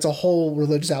 Listen, that's a whole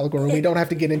religious allegory we don't have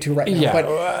to get into right now. yeah.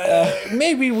 But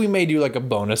Maybe we may do like a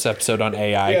bonus episode on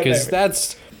AI, because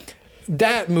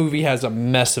that movie has a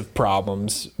mess of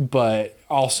problems, but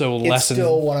also it's lessons.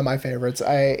 still one of my favorites.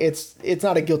 It's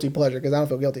not a guilty pleasure because I don't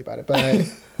feel guilty about it, but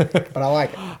I like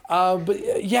it.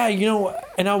 But yeah,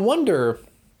 and I wonder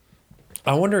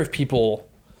if people,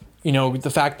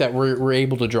 the fact that we're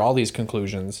able to draw these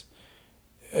conclusions.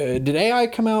 Did AI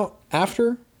come out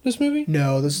after this movie?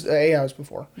 No, this AI was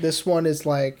before. This one is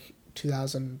like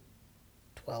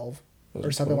 2012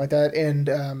 or something like that, and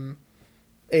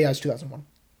AI is 2001.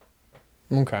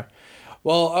 Okay.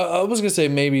 Well, I was going to say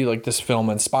maybe like this film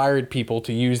inspired people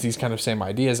to use these kind of same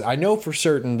ideas. I know for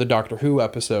certain the Doctor Who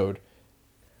episode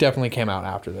definitely came out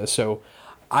after this. So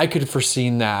I could have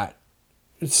foreseen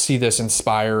see this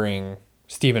inspiring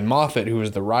Stephen Moffat, who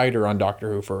was the writer on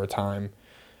Doctor Who for a time,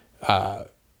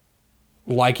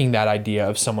 liking that idea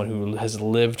of someone who has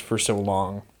lived for so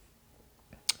long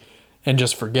and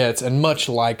just forgets. And much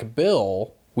like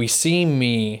Bill, we see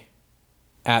me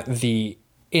at the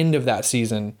end of that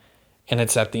season, and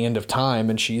it's at the end of time,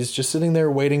 and she's just sitting there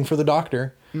waiting for the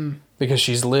Doctor because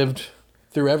she's lived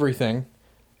through everything,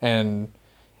 and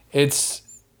it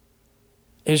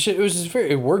was just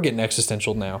we're getting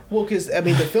existential now. Well, because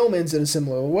the film ends in a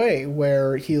similar way,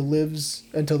 where he lives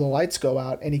until the lights go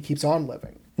out, and he keeps on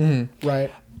living,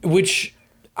 right? Which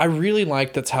I really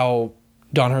like. That's how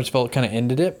Don Hertzfeldt kind of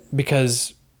ended it,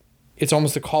 because it's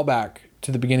almost a callback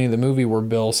to the beginning of the movie where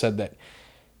Bill said that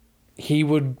he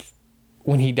would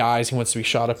when he dies, he wants to be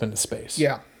shot up into space.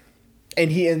 Yeah.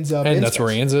 And he ends up And in that's where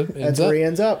space. he ends up. That's where he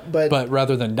ends up. But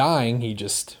rather than dying, he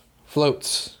just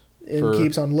floats. and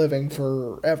keeps on living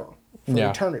forever, for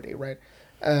eternity, right?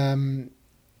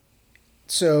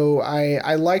 So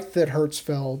I like that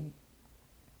Hertzfeld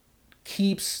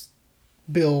keeps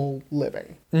Bill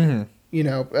living. Mm-hmm. You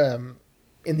know,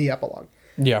 in the epilogue.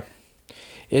 Yeah,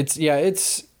 it's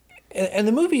and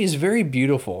the movie is very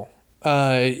beautiful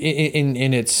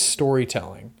in its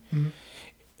storytelling. Mm-hmm.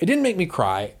 It didn't make me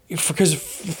cry because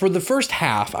for the first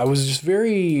half I was just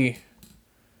very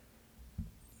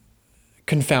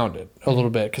confounded a little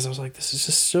bit because I was like, this is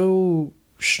just so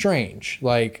strange.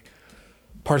 Like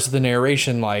parts of the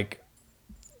narration, like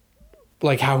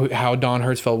how Don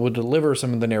Hertzfeld would deliver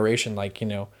some of the narration, like, you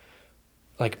know,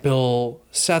 like Bill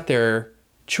sat there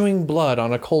chewing blood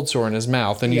on a cold sore in his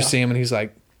mouth, and you see him and he's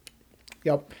like,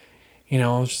 yep. You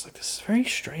know, I was just like, this is very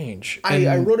strange.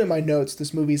 I wrote in my notes,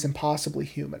 this movie is impossibly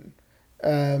human.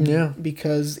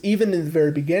 Because even in the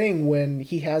very beginning, when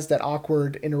he has that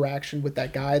awkward interaction with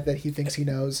that guy that he thinks he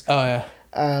knows,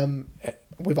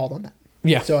 we've all done that.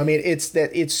 Yeah. So I mean,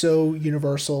 it's so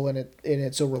universal and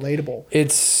it's so relatable.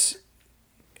 It's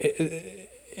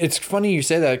funny you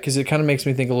say that because it kind of makes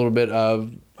me think a little bit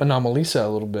of Anomalisa a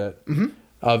little bit,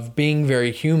 of being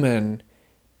very human,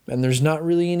 and there's not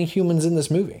really any humans in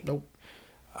this movie. Nope.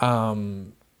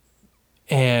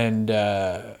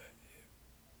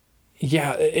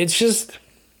 It's just,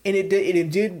 and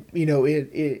it did, you know,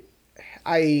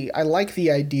 I like the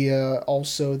idea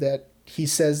also that he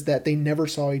says that they never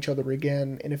saw each other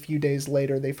again, and a few days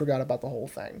later they forgot about the whole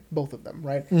thing, both of them,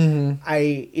 right? Mm-hmm.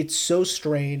 It's so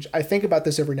strange. I think about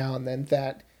this every now and then,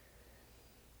 that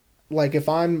like if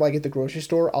I'm like at the grocery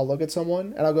store, I'll look at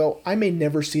someone and I'll go, I may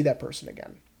never see that person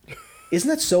again. Isn't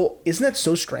that so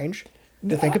strange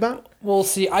to think about? Well,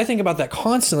 see, I think about that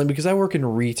constantly because I work in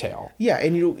retail. Yeah,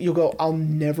 and you'll go, I'll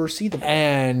never see them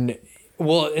again.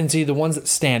 And see, the ones that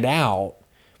stand out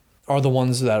are the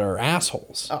ones that are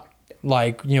assholes. Oh.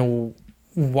 Like, you know,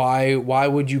 why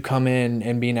would you come in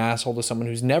and be an asshole to someone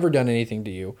who's never done anything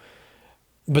to you?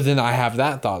 But then I have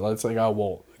that thought. It's like, oh,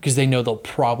 well, because they know they'll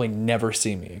probably never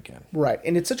see me again. Right.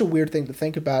 And it's such a weird thing to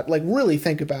think about. Like, really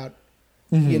think about,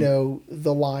 you know,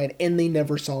 the line, and they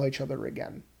never saw each other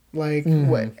again. Like,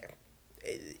 what?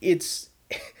 It's...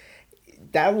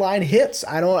 that line hits.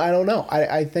 I don't know.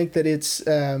 I think that it's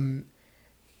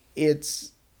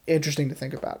interesting to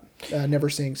think about, never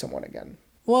seeing someone again.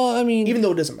 Well, I mean, even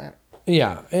though it doesn't matter.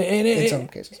 Yeah, in some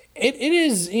cases, it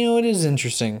is. You know, it is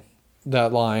interesting,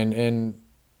 that line, and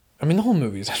I mean the whole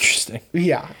movie is interesting.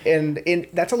 Yeah, and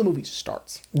that's how the movie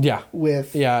starts. Yeah,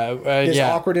 with this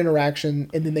awkward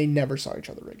interaction, and then they never saw each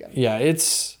other again. Yeah,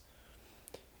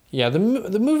 the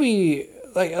movie,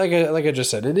 like I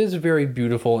just said, it is very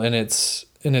beautiful in its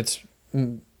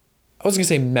I was gonna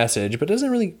say message, but it doesn't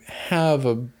really have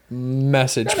a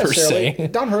message per se.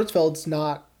 Don Hertzfeld's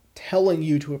not telling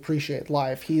you to appreciate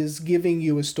life. He is giving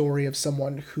you a story of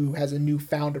someone who has a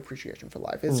newfound appreciation for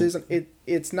life.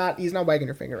 He's not wagging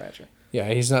your finger at you.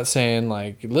 Yeah, he's not saying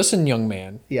like, listen, young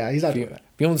man. Yeah, he's not doing that.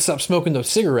 You don't stop smoking those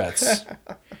cigarettes.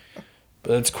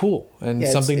 But it's cool and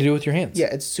something to do with your hands. Yeah,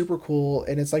 it's super cool,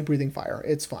 and it's like breathing fire.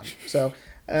 It's fun. So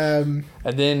and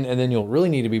then you'll really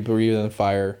need to be breathing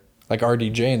fire like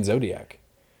RDJ and Zodiac.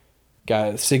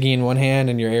 Got Siggy in one hand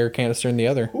and your air canister in the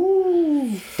other.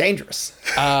 Ooh, dangerous.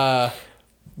 But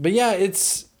yeah,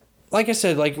 it's like I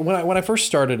said, like when I first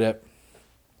started it,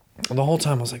 the whole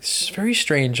time I was like, this is very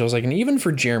strange. I was like, and even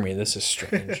for Jeremy, this is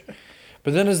strange.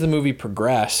 But then as the movie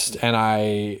progressed,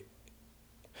 and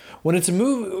when it's a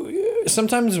movie,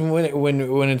 sometimes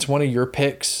when it's one of your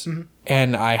picks,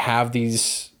 and I have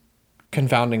these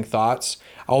confounding thoughts,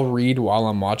 I'll read while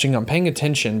I'm watching. I'm paying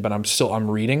attention, but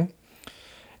I'm reading.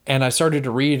 And I started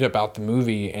to read about the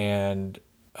movie, and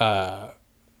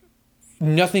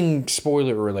nothing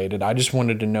spoiler related. I just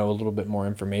wanted to know a little bit more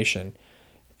information.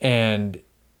 And,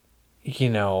 you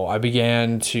know, I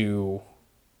began to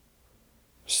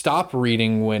stop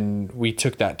reading when we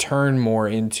took that turn more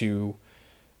into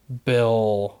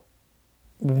Bill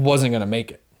wasn't going to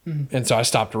make it. Mm-hmm. And so I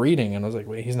stopped reading, and I was like,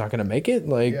 wait, he's not going to make it?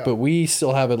 But we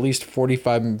still have at least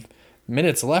 45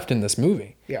 minutes left in this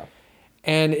movie. Yeah.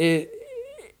 And it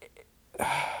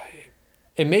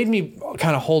made me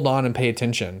kind of hold on and pay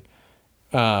attention.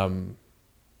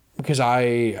 Because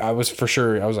I was for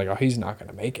sure, I was like, oh, he's not going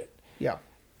to make it. Yeah.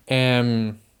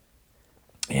 And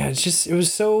yeah, it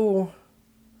was so,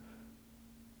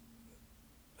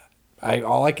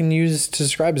 all I can use to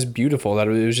describe is beautiful. That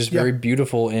it was just very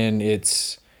beautiful in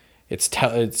its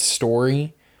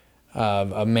story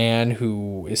of a man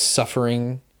who is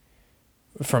suffering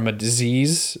from a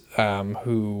disease,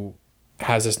 who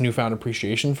has this newfound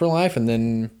appreciation for life and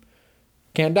then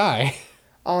can't die.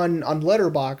 On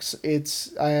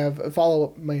Letterboxd,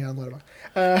 follow me on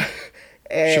Letterboxd.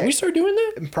 Should we start doing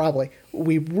that? Probably.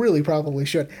 We really probably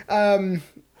should.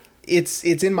 It's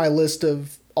in my list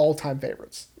of all-time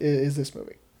favorites. Is this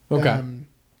movie? Okay.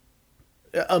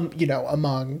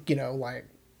 Among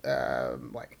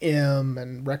like M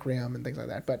and Requiem and things like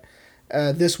that. But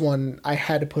this one I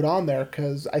had to put on there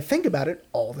because I think about it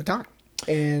all the time,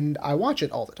 and I watch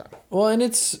it all the time. Well, and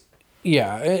it's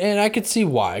and I could see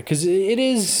why, because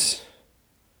it's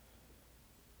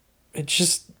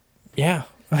just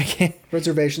I can't.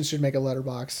 Reservations should make a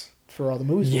letterbox for all the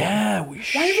movies. Yeah, we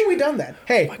should. Why haven't we done that?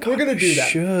 Hey, we're gonna do that.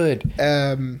 Should.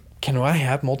 Can I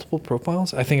have multiple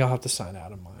profiles? I think I'll have to sign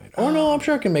out of mine. Oh no, I'm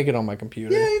sure I can make it on my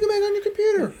computer. Yeah, you can make it on your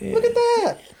computer. Yeah. Look at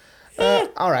that.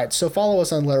 All right, so follow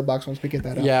us on Letterboxd once we get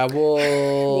that up. Yeah,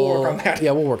 we'll work on that.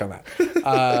 Yeah, we'll work on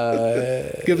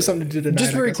that. Give us something to do tonight.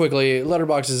 Just very quickly,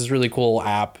 Letterboxd is this really cool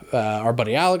app. Our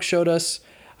buddy Alex showed us.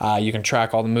 You can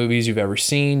track all the movies you've ever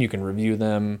seen. You can review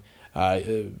them,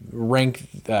 rank,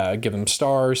 give them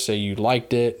stars, say you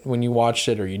liked it when you watched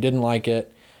it or you didn't like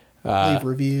it. Leave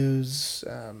reviews.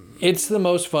 It's the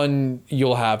most fun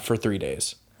you'll have for 3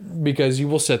 days. Because you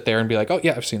will sit there and be like, oh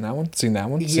yeah, I've seen that one, seen that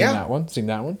one, seen that one, seen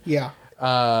that one. Yeah.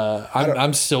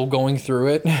 I'm still going through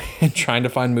it and trying to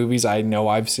find movies I know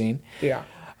I've seen. Yeah.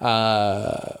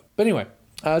 But anyway,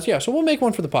 so we'll make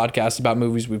one for the podcast about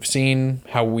movies we've seen,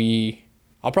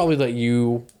 I'll probably let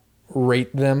you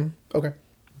rate them. Okay.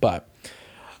 But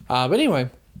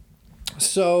anyway,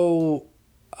 so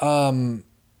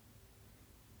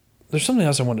there's something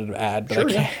else I wanted to add,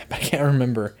 but I can't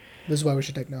remember. This is why we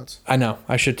should take notes. I know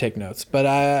I should take notes, but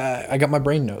I got my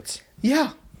brain notes.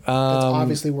 Yeah. That's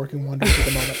obviously working wonders at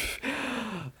the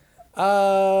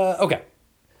moment. Okay.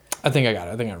 I think I got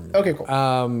it. I think I remember. Okay, cool.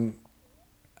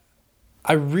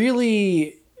 I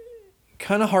really,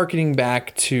 kind of hearkening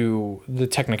back to the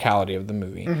technicality of the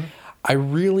movie, I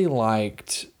really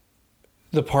liked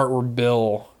the part where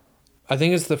Bill, I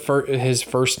think it's his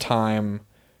first time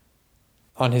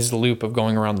on his loop of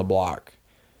going around the block,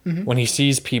 when he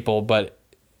sees people, but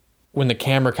when the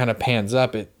camera kind of pans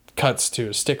up, it cuts to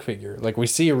a stick figure. Like we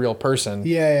see a real person.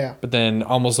 Yeah. But then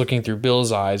almost looking through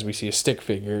Bill's eyes, we see a stick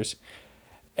figures.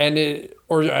 And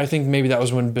I think maybe that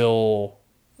was when Bill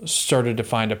started to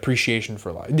find appreciation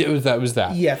for life. That was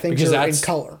that. Yeah, things are in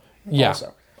color. Yeah.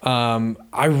 Also.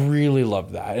 I really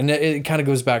love that. And it kind of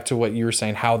goes back to what you were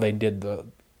saying, how they did the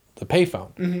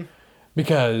payphone.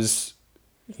 Because,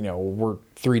 we're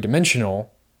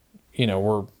three-dimensional,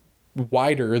 we're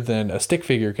wider than a stick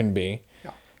figure can be.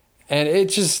 Yeah. And it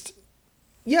just...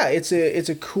 Yeah, it's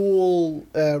a cool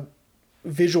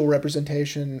visual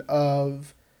representation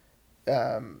of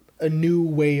a new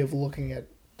way of looking at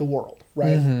the world,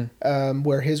 right?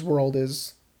 Where his world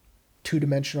is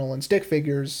two-dimensional and stick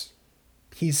figures,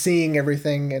 he's seeing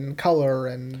everything in color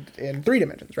and in 3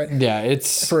 dimensions, right? Yeah,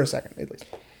 it's... For a second, at least.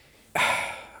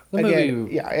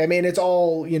 Movie... Yeah, I mean, it's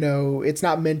all, it's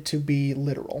not meant to be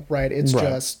literal, right? It's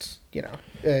just,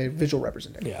 a visual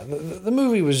representation. Yeah, the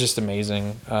movie was just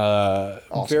amazing.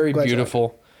 Awesome. Very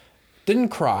beautiful. Didn't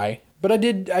cry, but I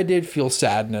did feel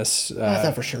sadness. I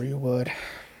thought for sure you would.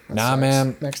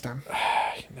 Man. Next time.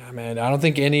 Nah, man. I don't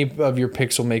think any of your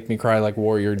picks will make me cry like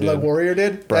Warrior did. Like Warrior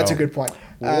did? Bro. That's a good point.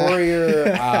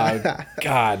 Warrior,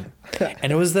 God.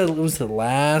 And it was the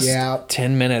last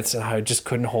 10 minutes, and I just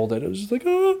couldn't hold it. It was just like,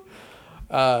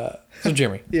 So,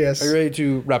 Jeremy. Yes. Are you ready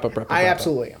to wrap up? I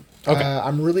absolutely am. Okay.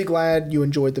 I'm really glad you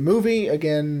enjoyed the movie.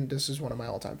 Again, this is one of my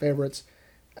all-time favorites.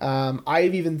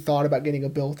 I've even thought about getting a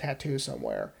Bill tattoo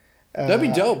somewhere. That'd be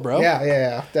dope, bro.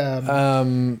 Yeah. I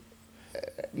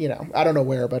don't know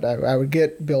where, but I would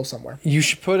get Bill somewhere. You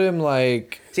should put him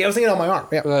like... See, I was thinking on my arm.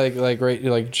 Yeah. Like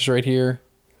just right here,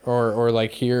 or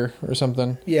like here or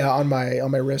something. Yeah, on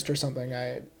my wrist or something.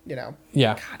 Yeah.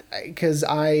 Because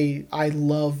I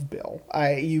love Bill.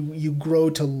 You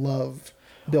grow to love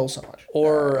Bill so much.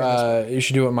 Or you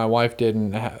should do what my wife did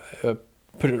and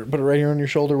put it right here on your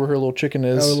shoulder where her little chicken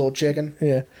is. Oh, a little chicken.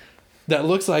 Yeah. That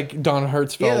looks like Don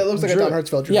Hertzfeld. Yeah, that looks like a Don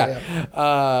Hertzfeld drill.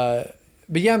 Yeah.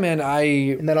 But yeah, man,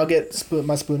 and then I'll get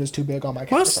my spoon is too big on my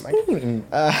couch or something.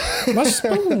 My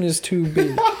spoon is too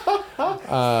big.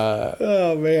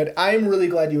 Oh man, I'm really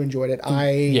glad you enjoyed it.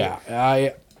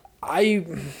 I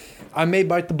may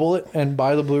bite the bullet and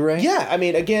buy the Blu-ray. Yeah, I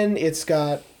mean, again, it's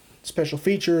got special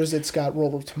features. It's got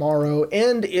World of Tomorrow,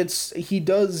 and he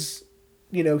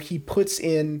puts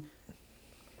in,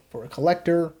 for a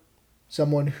collector,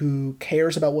 someone who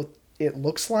cares about what it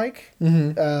looks like.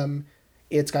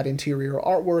 It's got interior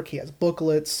artwork. He has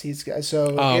booklets. He's got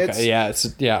Oh, it's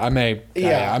okay. Yeah. I may.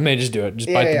 Yeah. I may just do it.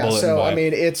 Just bite the bullet. So and buy I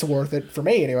mean, it's worth it for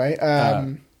me anyway.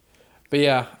 But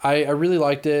yeah, I really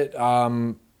liked it. I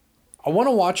want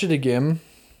to watch it again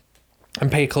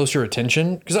and pay closer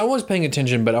attention because I was paying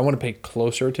attention, but I want to pay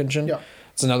closer attention. Yeah.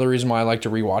 It's another reason why I like to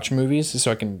rewatch movies is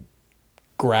so I can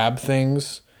grab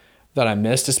things that I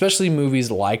missed, especially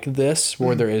movies like this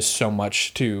where there is so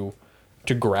much to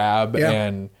grab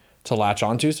and to latch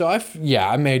onto. So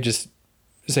I may just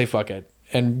say fuck it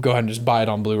and go ahead and just buy it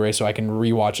on Blu-ray so I can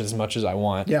rewatch as much as I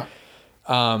want. Yeah.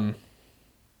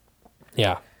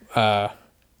 Yeah. I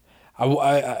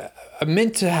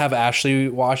meant to have Ashley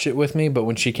watch it with me, but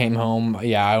when she came home,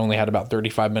 I only had about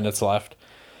 35 minutes left.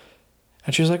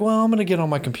 And she was like, well, I'm going to get on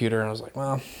my computer. And I was like,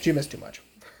 well. She missed too much.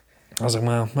 I was like,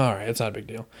 well, all right, it's not a big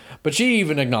deal. But she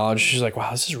even acknowledged, she's like,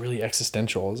 wow, this is really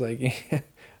existential. I was like, I'm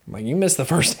like, you missed the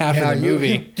first half of the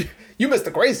movie. You missed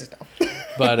the crazy stuff.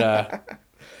 But all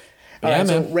right, man.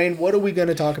 so Rain, what are we going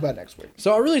to talk about next week?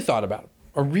 So I really thought about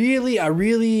it.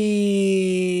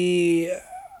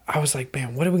 I was like,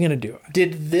 man, what are we going to do?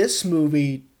 Did this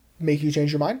movie make you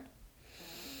change your mind?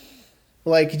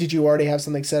 Like, did you already have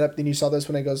something set up, then you saw this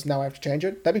one and it goes, now I have to change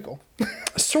it? That'd be cool.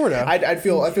 Sort of. I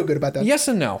feel good about that. Yes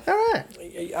and no. All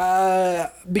right.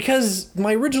 Because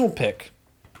my original pick,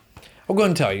 I'll go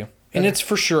ahead and tell you, and it's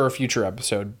for sure a future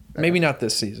episode. Maybe not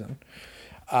this season.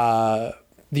 The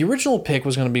original pick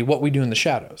was going to be What We Do in the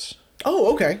Shadows.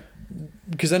 Oh, okay.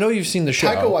 Because I know you've seen the show.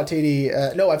 Taika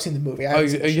Waititi. No, I've seen the movie. You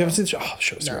haven't seen the show? Oh, the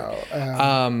show's great.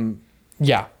 No.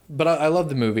 Yeah, but I love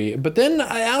the movie. But then,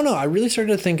 I don't know, I really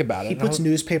started to think about it. He puts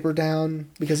newspaper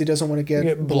down because he doesn't want to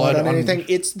get blood on anything.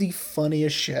 It's the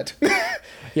funniest shit.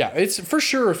 Yeah, it's for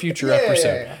sure a future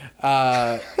episode.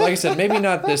 Like I said, maybe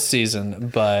not this season,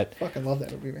 but... Fucking love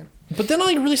that movie, man. But then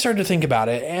I really started to think about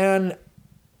it, and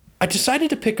I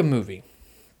decided to pick a movie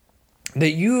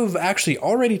that you have actually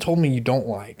already told me you don't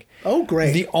like. Oh,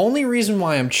 great. The only reason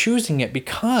why I'm choosing it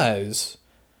because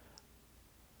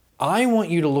I want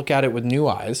you to look at it with new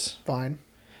eyes. Fine.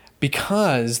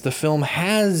 Because the film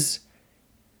has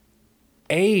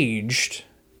aged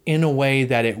in a way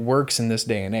that it works in this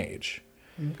day and age.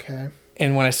 Okay.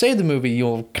 And when I say the movie,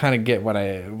 you'll kind of get what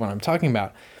I'm talking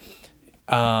about.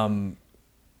 And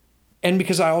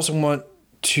because I also want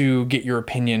to get your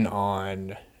opinion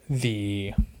on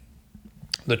the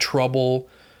trouble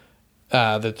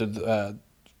that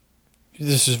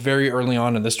this is very early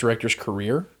on in this director's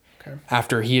career. Okay.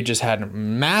 After he had just had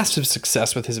massive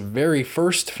success with his very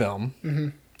first film. Mm-hmm.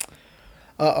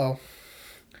 Uh-oh.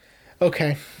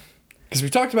 Okay. Because we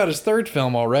talked about his third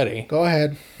film already. Go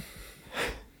ahead.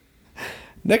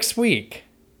 Next week,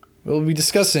 we'll be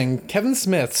discussing Kevin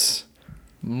Smith's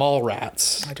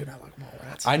Mallrats. I do not like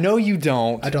Mallrats. I know you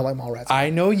don't. I don't like Mallrats. I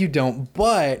know you don't,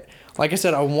 but like I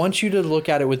said, I want you to look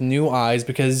at it with new eyes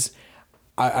because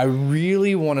I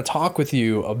really want to talk with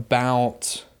you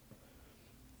about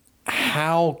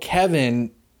how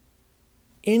Kevin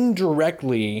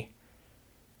indirectly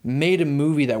made a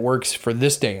movie that works for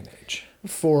this day and age.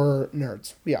 For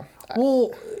nerds. Yeah.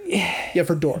 Well, yeah,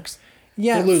 for dorks.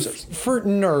 Yeah, for losers. For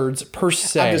nerds, per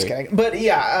se. I'm just kidding. But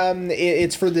yeah,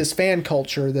 it's for this fan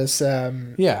culture, this...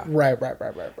 yeah. Right.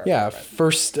 Yeah,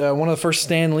 first one of the first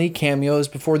Stan Lee cameos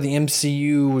before the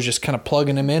MCU was just kind of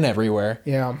plugging him in everywhere.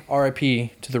 Yeah.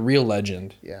 R.I.P. to the real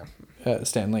legend. Yeah.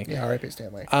 Stan Lee. Yeah, R.I.P.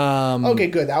 Stan Lee. Okay,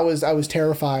 good. I was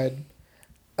terrified.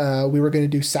 We were going to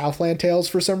do Southland Tales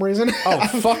for some reason. Oh,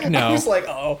 fuck no. I was like,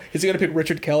 oh, is he going to pick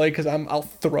Richard Kelly? Because I'll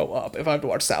throw up if I have to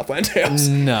watch Southland Tales.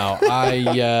 No,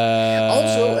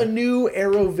 Also, a new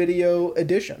Arrow Video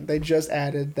edition. They just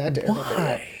added that to Arrow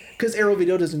Video. Because Arrow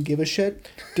Video doesn't give a shit.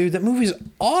 Dude, that movie's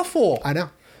awful. I know.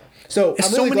 So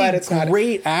I'm really glad it's not...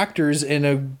 great actors in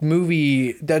a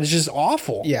movie that is just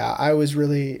awful. Yeah, I was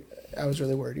really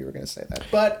worried you were going to say that.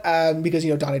 But because,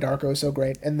 Donnie Darko is so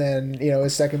great. And then,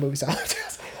 his second movie, Silent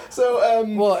Tales. So,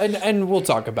 well, and we'll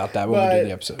talk about that when we do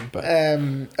the episode. But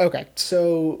okay,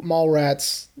 so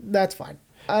Mallrats, that's fine.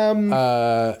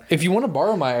 If you want to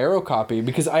borrow my Arrow copy,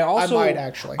 because I might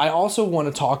actually. I also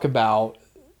want to talk about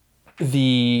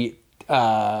the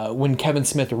when Kevin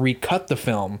Smith recut the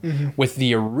film with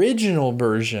the original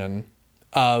version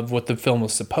of what the film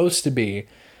was supposed to be,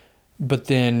 but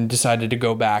then decided to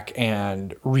go back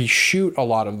and reshoot a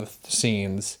lot of the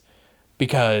scenes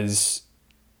because.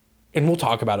 And we'll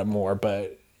talk about it more,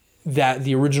 but that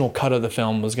the original cut of the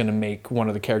film was going to make one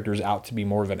of the characters out to be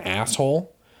more of an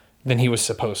asshole than he was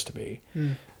supposed to be.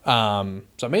 So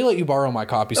I may let you borrow my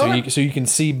copy so you can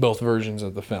see both versions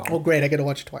of the film. Oh, great! I get to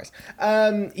watch it twice.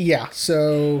 Yeah,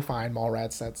 so fine,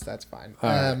 Mallrats. That's fine.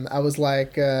 I was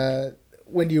like,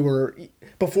 when you were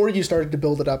before you started to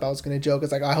build it up, I was going to joke.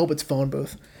 It's like I hope it's phone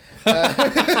booth.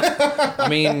 I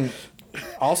mean,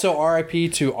 also R.I.P.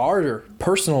 to our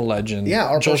personal legend. Yeah,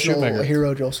 our Joel personal Schumacher.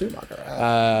 hero, Joel Schumacher.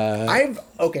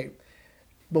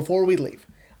 Before we leave,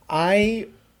 I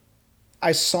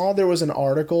saw there was an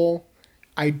article.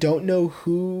 I don't know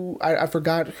who. I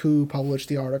forgot who published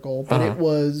the article, but it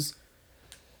was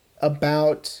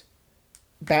about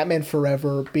Batman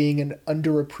Forever being an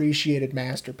underappreciated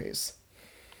masterpiece.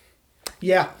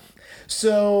 Yeah.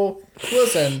 So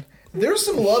listen. There's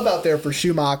some love out there for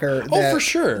Schumacher. For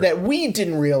sure. That we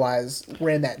didn't realize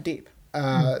ran that deep.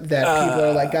 That people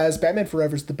are like, guys, Batman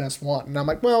Forever is the best one. And I'm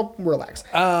like, well, relax.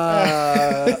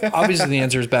 Obviously, the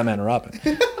answer is Batman and Robin.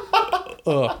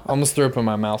 Ugh, almost threw up in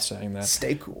my mouth saying that.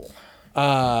 Stay cool.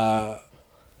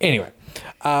 Anyway,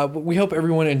 we hope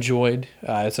everyone enjoyed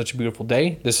It's Such a Beautiful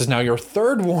Day. This is now your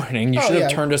third warning. You should have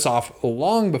turned us off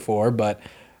long before. But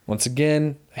once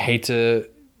again, I hate to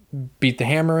beat the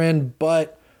hammer in,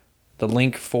 but the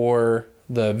link for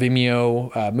the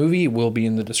Vimeo movie will be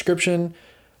in the description.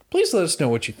 Please let us know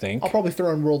what you think. I'll probably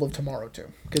throw in World of Tomorrow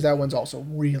too, because that one's also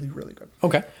really, really good.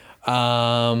 Okay.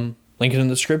 Link in the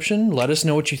description. Let us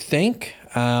know what you think.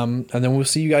 And then we'll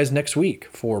see you guys next week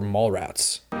for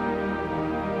Mallrats.